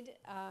 we did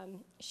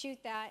shoot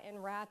that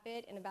and wrap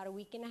it in about a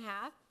week and a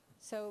half.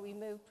 So we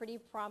moved pretty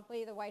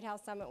promptly. The White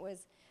House Summit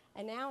was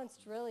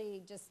announced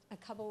really just a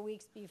couple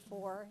weeks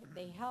before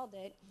they held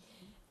it.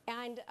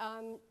 And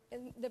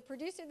the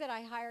producer that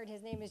I hired,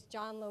 his name is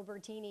John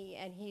Lobertini,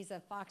 and he's a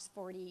Fox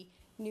 40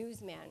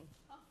 newsman.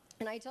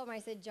 And I told him, I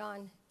said,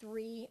 John,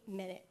 3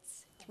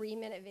 minutes,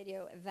 3-minute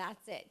video,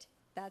 that's it,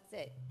 that's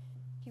it.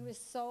 He was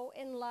so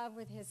in love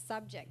with his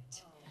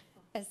subject.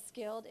 A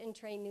skilled and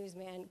trained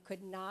newsman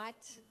could not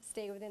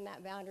stay within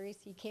that boundaries.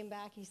 He came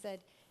back, he said,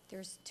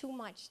 there's too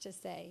much to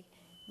say.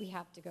 We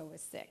have to go with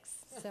 6.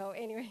 So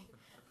anyway,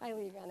 I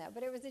leave you on that.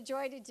 But it was a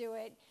joy to do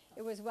it.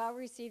 It was well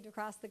received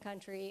across the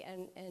country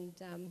and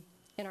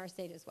in our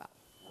state as well.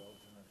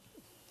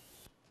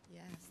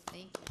 Yes,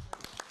 thank you.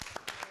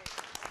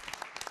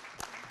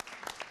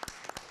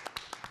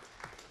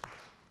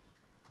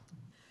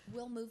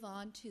 We'll move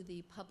on to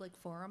the public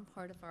forum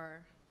part of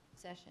our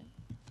session.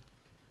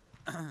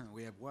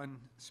 We have one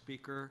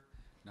speaker,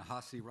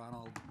 Nahasi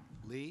Ronald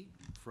Lee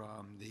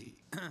from the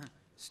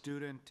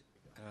Student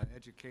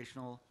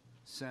Educational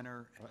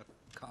Center at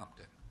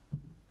Compton.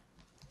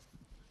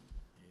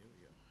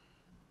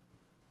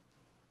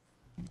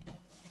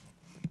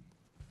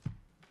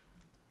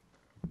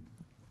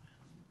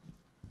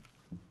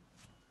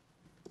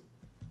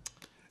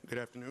 Good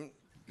afternoon.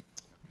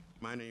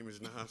 My name is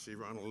Nahasi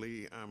Ronald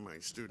Lee. I'm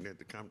a student at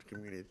the Compton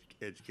Community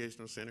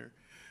Educational Center.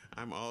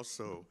 I'm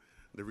also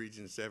the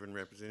Region 7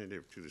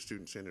 representative to the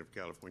Student Center of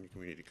California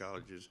Community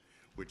Colleges,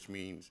 which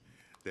means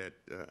that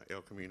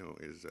El Camino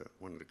is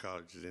one of the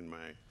colleges in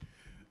my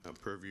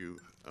purview,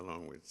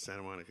 along with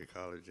Santa Monica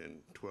College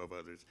and 12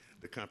 others,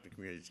 the Compton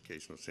Community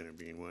Educational Center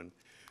being one.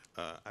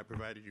 I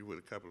provided you with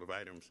a couple of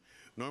items.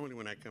 Normally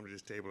when I come to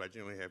this table, I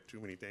generally have too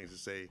many things to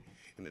say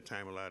in the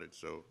time allotted,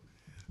 so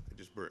I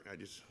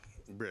just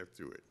breathed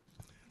through it.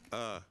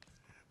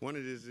 One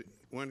of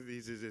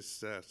these is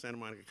this Santa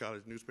Monica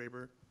College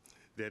newspaper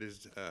that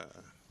is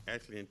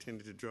actually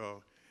intended to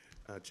draw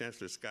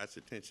Chancellor Scott's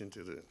attention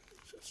to the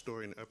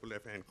story in the upper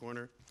left-hand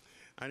corner.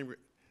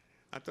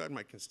 I thought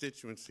my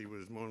constituency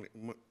was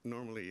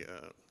normally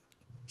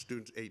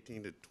students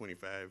 18 to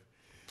 25,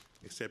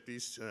 except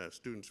these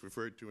students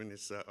referred to in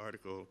this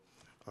article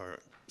are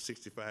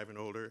 65 and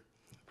older.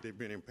 They've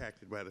been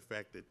impacted by the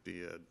fact that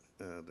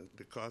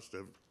the cost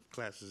of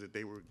classes that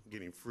they were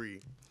getting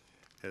free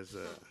has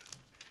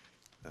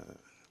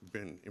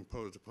been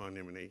imposed upon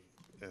them, and they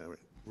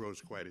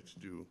rose quite a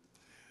to-do.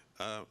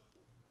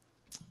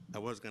 I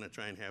was going to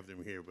try and have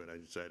them here, but I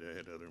decided I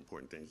had other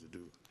important things to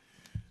do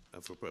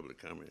for public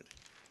comment.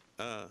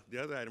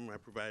 The other item I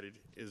provided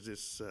is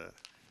this.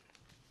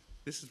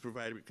 This is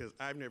provided because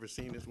I've never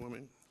seen this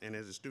woman, and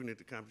as a student at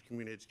the Compton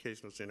Community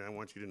Educational Center, I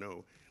want you to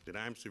know that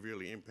I'm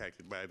severely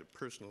impacted by the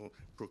personal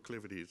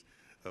proclivities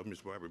of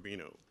Ms. Barbara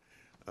Bino.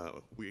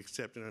 We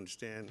accept and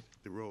understand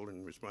the role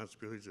and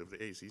responsibilities of the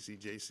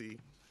ACCJC,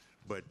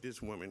 but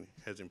this woman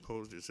has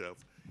imposed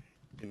herself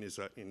in this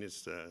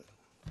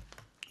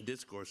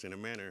discourse in a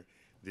manner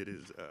that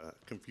is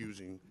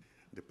confusing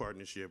the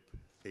partnership,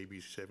 AB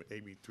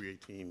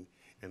 318,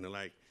 and the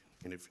like.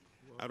 And if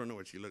I don't know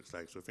what she looks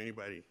like, so if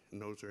anybody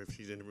knows her, if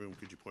she's in the room,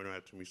 could you point her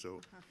out to me so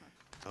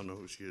I'll know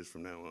who she is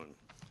from now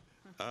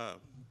on.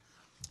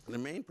 The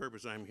main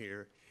purpose I'm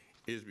here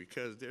is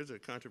because there's a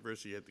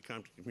controversy at the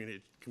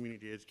Compton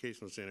Community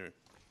Educational Center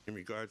in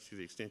regards to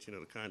the extension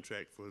of the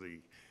contract for the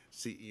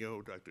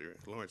CEO, Dr.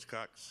 Lawrence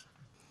Cox.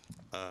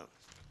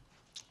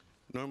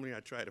 Normally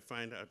I try to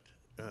find out,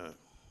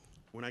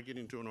 when I get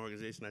into an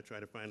organization, I try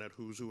to find out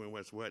who's who and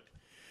what's what.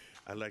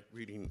 I like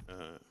reading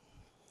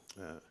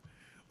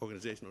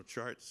organizational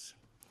charts,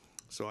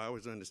 so I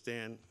always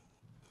understand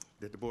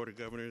that the Board of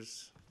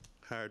Governors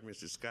hired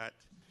Mr. Scott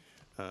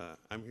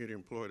I'm here to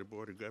implore the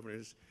Board of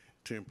Governors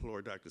to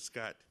implore Dr.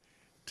 Scott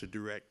to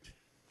direct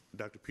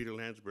Dr. Peter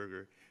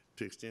Landsberger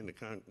to extend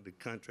the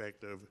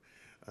contract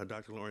of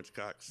Dr. Lawrence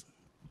Cox.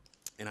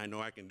 And I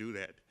know I can do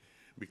that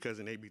because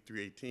in AB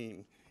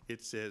 318,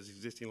 it says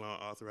existing law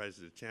authorizes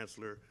the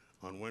chancellor.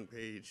 On one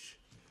page,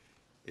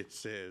 it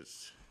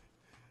says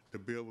the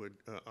bill would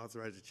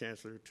authorize the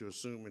chancellor to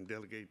assume and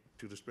delegate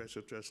to the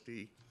special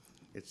trustee.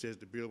 It says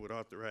the bill would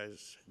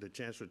authorize the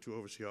chancellor to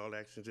oversee all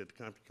actions at the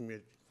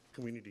Compton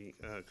Community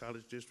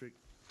College District.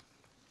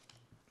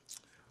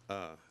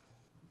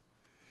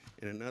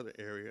 In another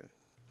area,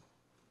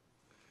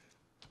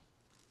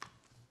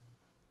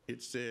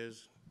 it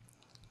says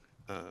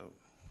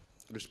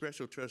the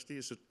special trustee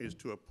is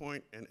to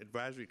appoint an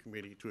advisory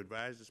committee to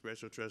advise the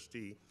special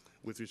trustee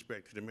with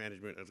respect to the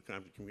management of the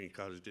Compton Community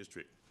College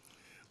District.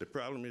 The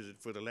problem is that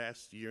for the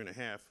last year and a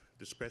half,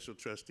 the special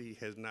trustee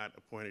has not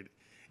appointed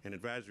an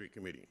advisory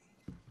committee.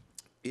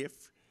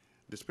 If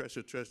the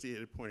special trustee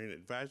had appointed an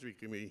advisory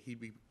committee, he'd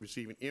be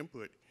receiving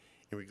input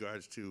in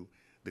regards to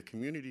the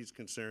community's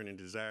concern and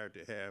desire to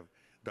have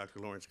Dr.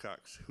 Lawrence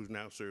Cox, who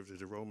now serves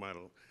as a role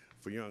model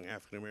for young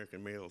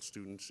African-American male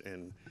students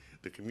and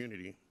the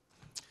community.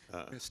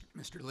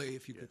 Mr. Lee,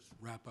 if you could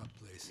wrap up,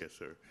 please. Yes,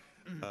 sir.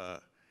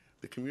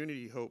 The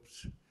community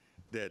hopes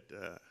that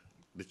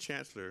the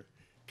chancellor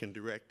can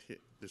direct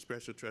the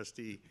special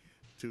trustee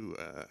to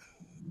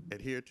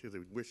adhere to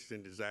the wishes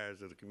and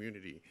desires of the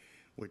community,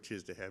 which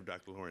is to have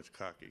Dr. Lawrence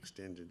Cox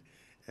extended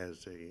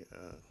as a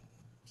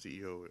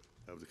CEO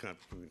of the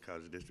Compton Community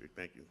College District.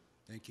 Thank you.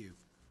 Thank you.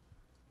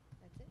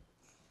 That's it.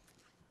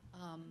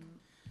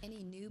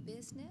 Any new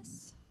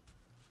business?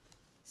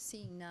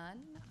 Seeing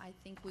none, I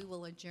think we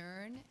will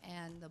adjourn,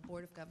 and the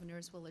Board of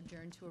Governors will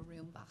adjourn to a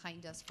room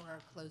behind us for our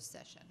closed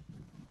session.